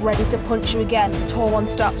sleeve, ready to punch you again. The tall one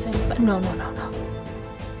stops him. He's like, no.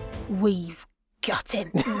 We've got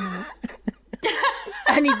him.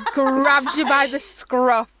 And he grabs you by the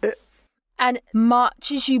scruff and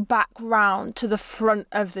marches you back round to the front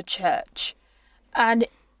of the church. And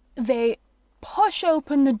they push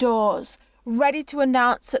open the doors, ready to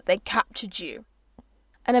announce that they captured you.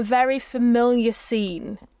 And a very familiar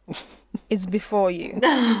scene is before you.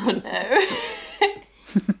 Oh no.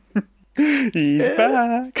 He's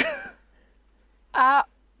back.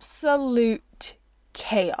 Absolute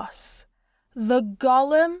chaos. The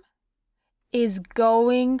golem is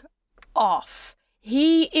going off.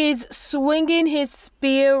 He is swinging his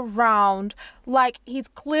spear round like he's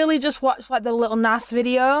clearly just watched like the Little Nas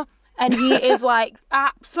video, and he is like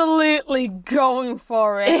absolutely going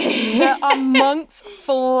for it. There are monks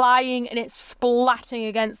flying and it's splatting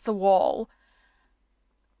against the wall.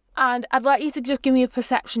 And I'd like you to just give me a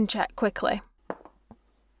perception check quickly.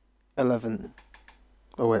 11.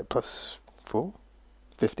 Oh wait, plus 4?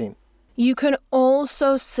 15. You can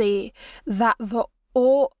also see that the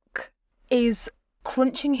orc is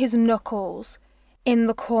crunching his knuckles in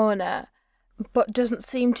the corner, but doesn't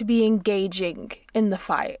seem to be engaging in the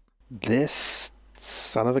fight. This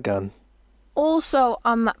son of a gun. Also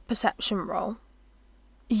on that perception roll,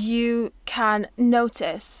 you can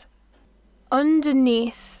notice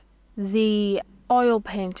underneath the oil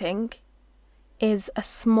painting is a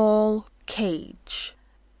small cage.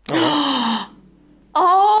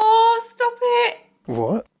 Oh, stop it!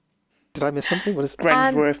 What? Did I miss something? What is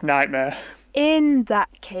Gwen's worst nightmare. In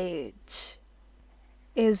that cage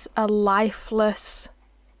is a lifeless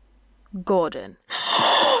Gordon.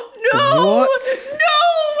 No! What? No!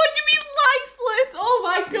 What do you mean lifeless? Oh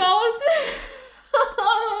my god!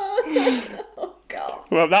 Oh god.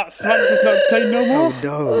 Well, that's Francis not playing no more. Oh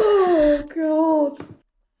no. Oh god.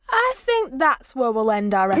 I think that's where we'll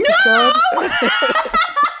end our episode.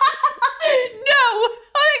 No!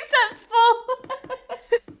 Unacceptable!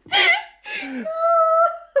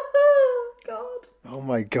 Oh god. Oh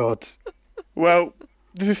my god. Well,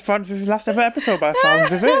 this is Francis' last ever episode by the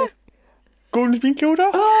sounds of it. Gordon's been killed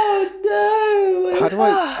off. Oh no! How do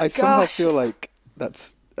I somehow gosh. feel like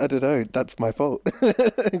that's, I don't know, that's my fault.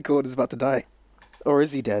 Gordon's about to die. Or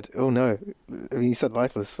is he dead? Oh no. I mean, he said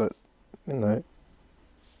lifeless, but, you know.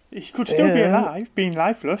 He could still be alive, being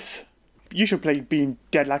lifeless. You should play being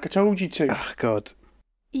dead like I told you to. Oh god.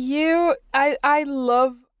 I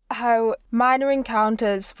love how minor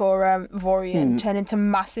encounters for Vorian turn into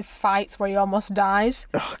massive fights where he almost dies.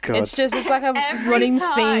 Oh god. It's like a Every running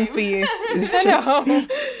time. theme for you. It's I just, know.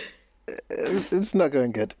 it's not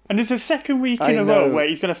going good. And it's the second week in I a row know. where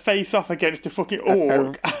he's going to face off against a fucking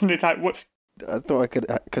orc. And it's like, what's... I thought I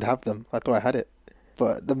could have them. I thought I had it.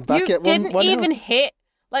 But the back You at didn't one even health. hit,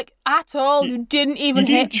 like, at all. You didn't even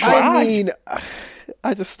you hit. didn't try. I mean,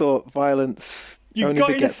 I just thought violence You only got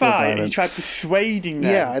in a begets more fight and you violence. tried persuading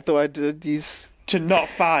them Yeah, I thought I'd use to not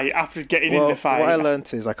fight after getting in the fight. What I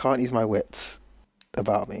learnt is I can't use my wits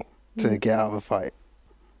about me to get out of a fight.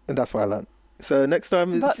 And that's what I learnt. So next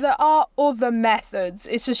time But there are other methods.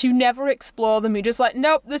 It's just you never explore them. You're just like,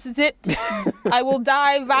 nope, this is it. I will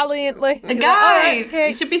die valiantly. Guys, right, okay.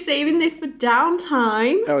 you should be saving this for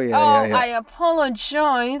downtime. Oh, yeah. I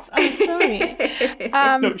apologise. I'm sorry.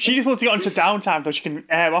 No, she just wants to get onto downtime so she can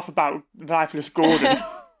air off about Lifeless Gordon.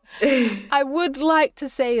 I would like to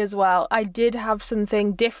say as well, I did have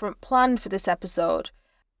something different planned for this episode.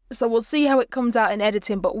 So we'll see how it comes out in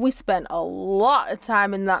editing, but we spent a lot of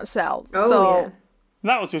time in that cell. Yeah.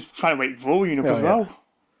 That was just trying to wake Vorian up as well.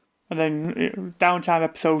 And then downtime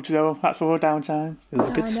episodes, though. That's all downtime. It was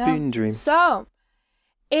a good spoon dream. So,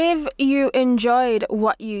 if you enjoyed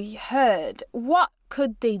what you heard, what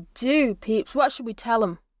could they do, peeps? What should we tell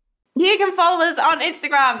them? You can follow us on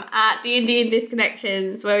Instagram at D&D and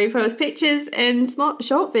Disconnections, where we post pictures and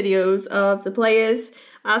short videos of the players,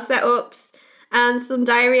 our setups, and some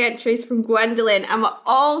diary entries from Gwendolyn. And we're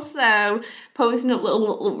also posting up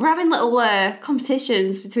we're having little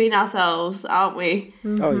competitions between ourselves, aren't we?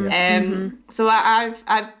 Mm-hmm. Oh, yeah. So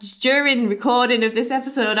I've during recording of this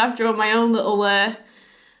episode, I've drawn my own little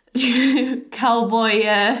cowboy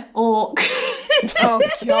orc. Oh,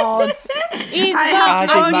 God. He's I not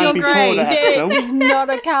did mine before that episode. He's not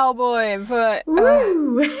a cowboy, but...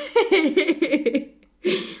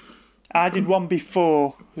 I did one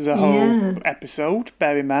before the whole episode,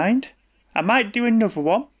 bear in mind. I might do another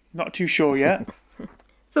one, not too sure yet.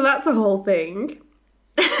 So that's a whole thing.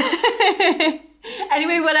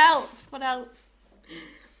 Anyway, what else?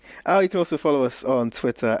 You can also follow us on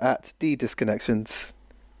Twitter at @DDisconnections.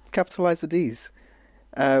 Capitalise the Ds.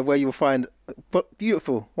 Where you will find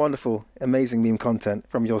beautiful, wonderful, amazing meme content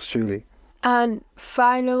from yours truly. And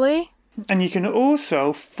finally... And you can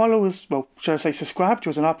also follow us, well, should I say subscribe to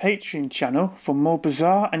us on our Patreon channel for more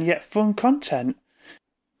bizarre and yet fun content.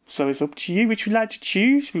 So it's up to you which you'd like to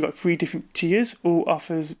choose. We've got 3 different tiers, all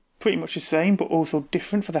offers pretty much the same, but also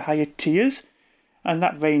different for the higher tiers. And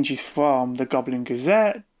that ranges from the Goblin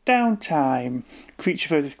Gazette, Downtime, Creature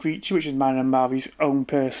vs. Creature, which is mine and Mari's own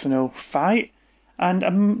personal fight, and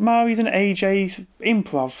Mari's and AJ's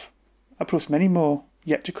improv, plus many more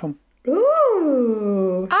yet to come.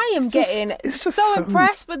 Ooh. I am getting so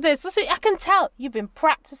impressed with this. Listen, I can tell you've been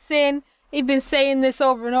practicing. You've been saying this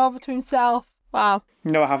over and over to himself. Wow.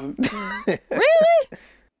 No, I haven't. Really?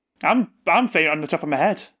 I'm saying it on the top of my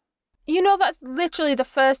head. You know, that's literally the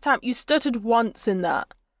first time you stuttered once in that.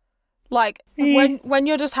 Like, when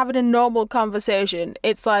you're just having a normal conversation,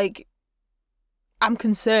 it's like, I'm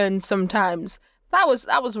concerned sometimes. That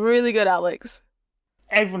was really good, Alex.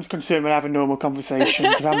 Everyone's concerned when I have a normal conversation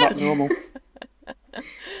because I'm not normal.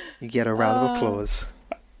 You get a round of applause.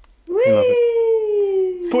 Whee! You love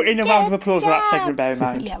it. Put in a round of applause for that segment, bear in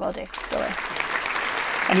mind. Yeah, will do. Go away.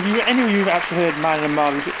 And if any of you have actually heard mine and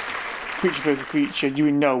Mari's Creature vs. Creature, you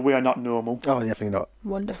would know we are not normal. Oh, definitely not.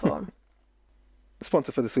 Wonderful.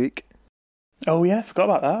 Sponsor for this week. Oh yeah, forgot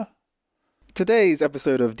about that. Today's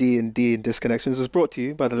episode of D&D and Disconnections is brought to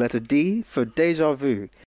you by the letter D for Deja Vu.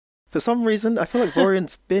 For some reason, I feel like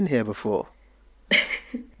Vorian's been here before.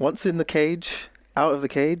 Once in the cage, out of the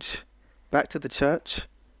cage, back to the church.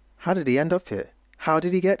 How did he end up here? How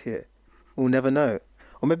did he get here? We'll never know.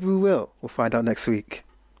 Or maybe we will. We'll find out next week.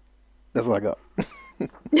 That's all I got.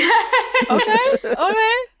 Okay.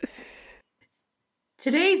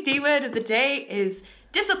 Today's D word of the day is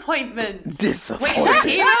disappointment. Wait for Disappointment. a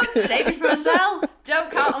hero, save it for yourself.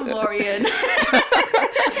 Don't count on Lorian.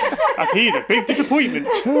 As he's a big disappointment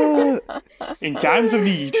in times of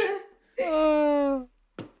need.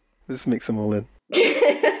 Just mix them all in.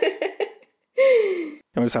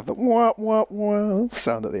 And we'll just have the wah, wah, wah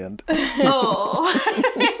sound at the end.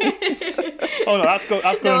 Oh no, that's going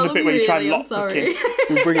on the bit where you try and lock the kid.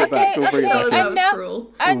 We'll bring it back. We'll bring it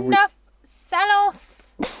back. Enough,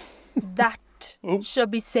 Salos. That shall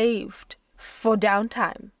be saved for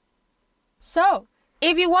downtime. So,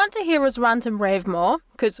 if you want to hear us rant and rave more,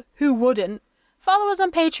 because who wouldn't, follow us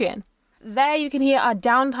on Patreon. There you can hear our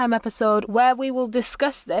downtime episode where we will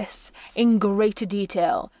discuss this in greater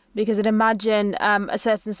detail. Because I'd imagine a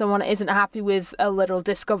certain someone isn't happy with a little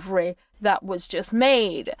discovery that was just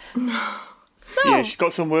made. So, Yeah, she's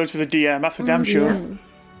got some words for the DM, that's for damn sure.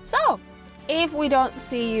 So, if we don't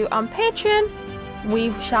see you on Patreon,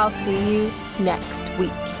 we shall see you next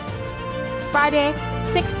week. Friday,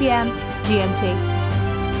 6 p.m. GMT.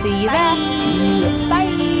 See you there. See ya.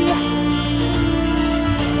 Bye.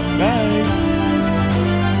 Bye.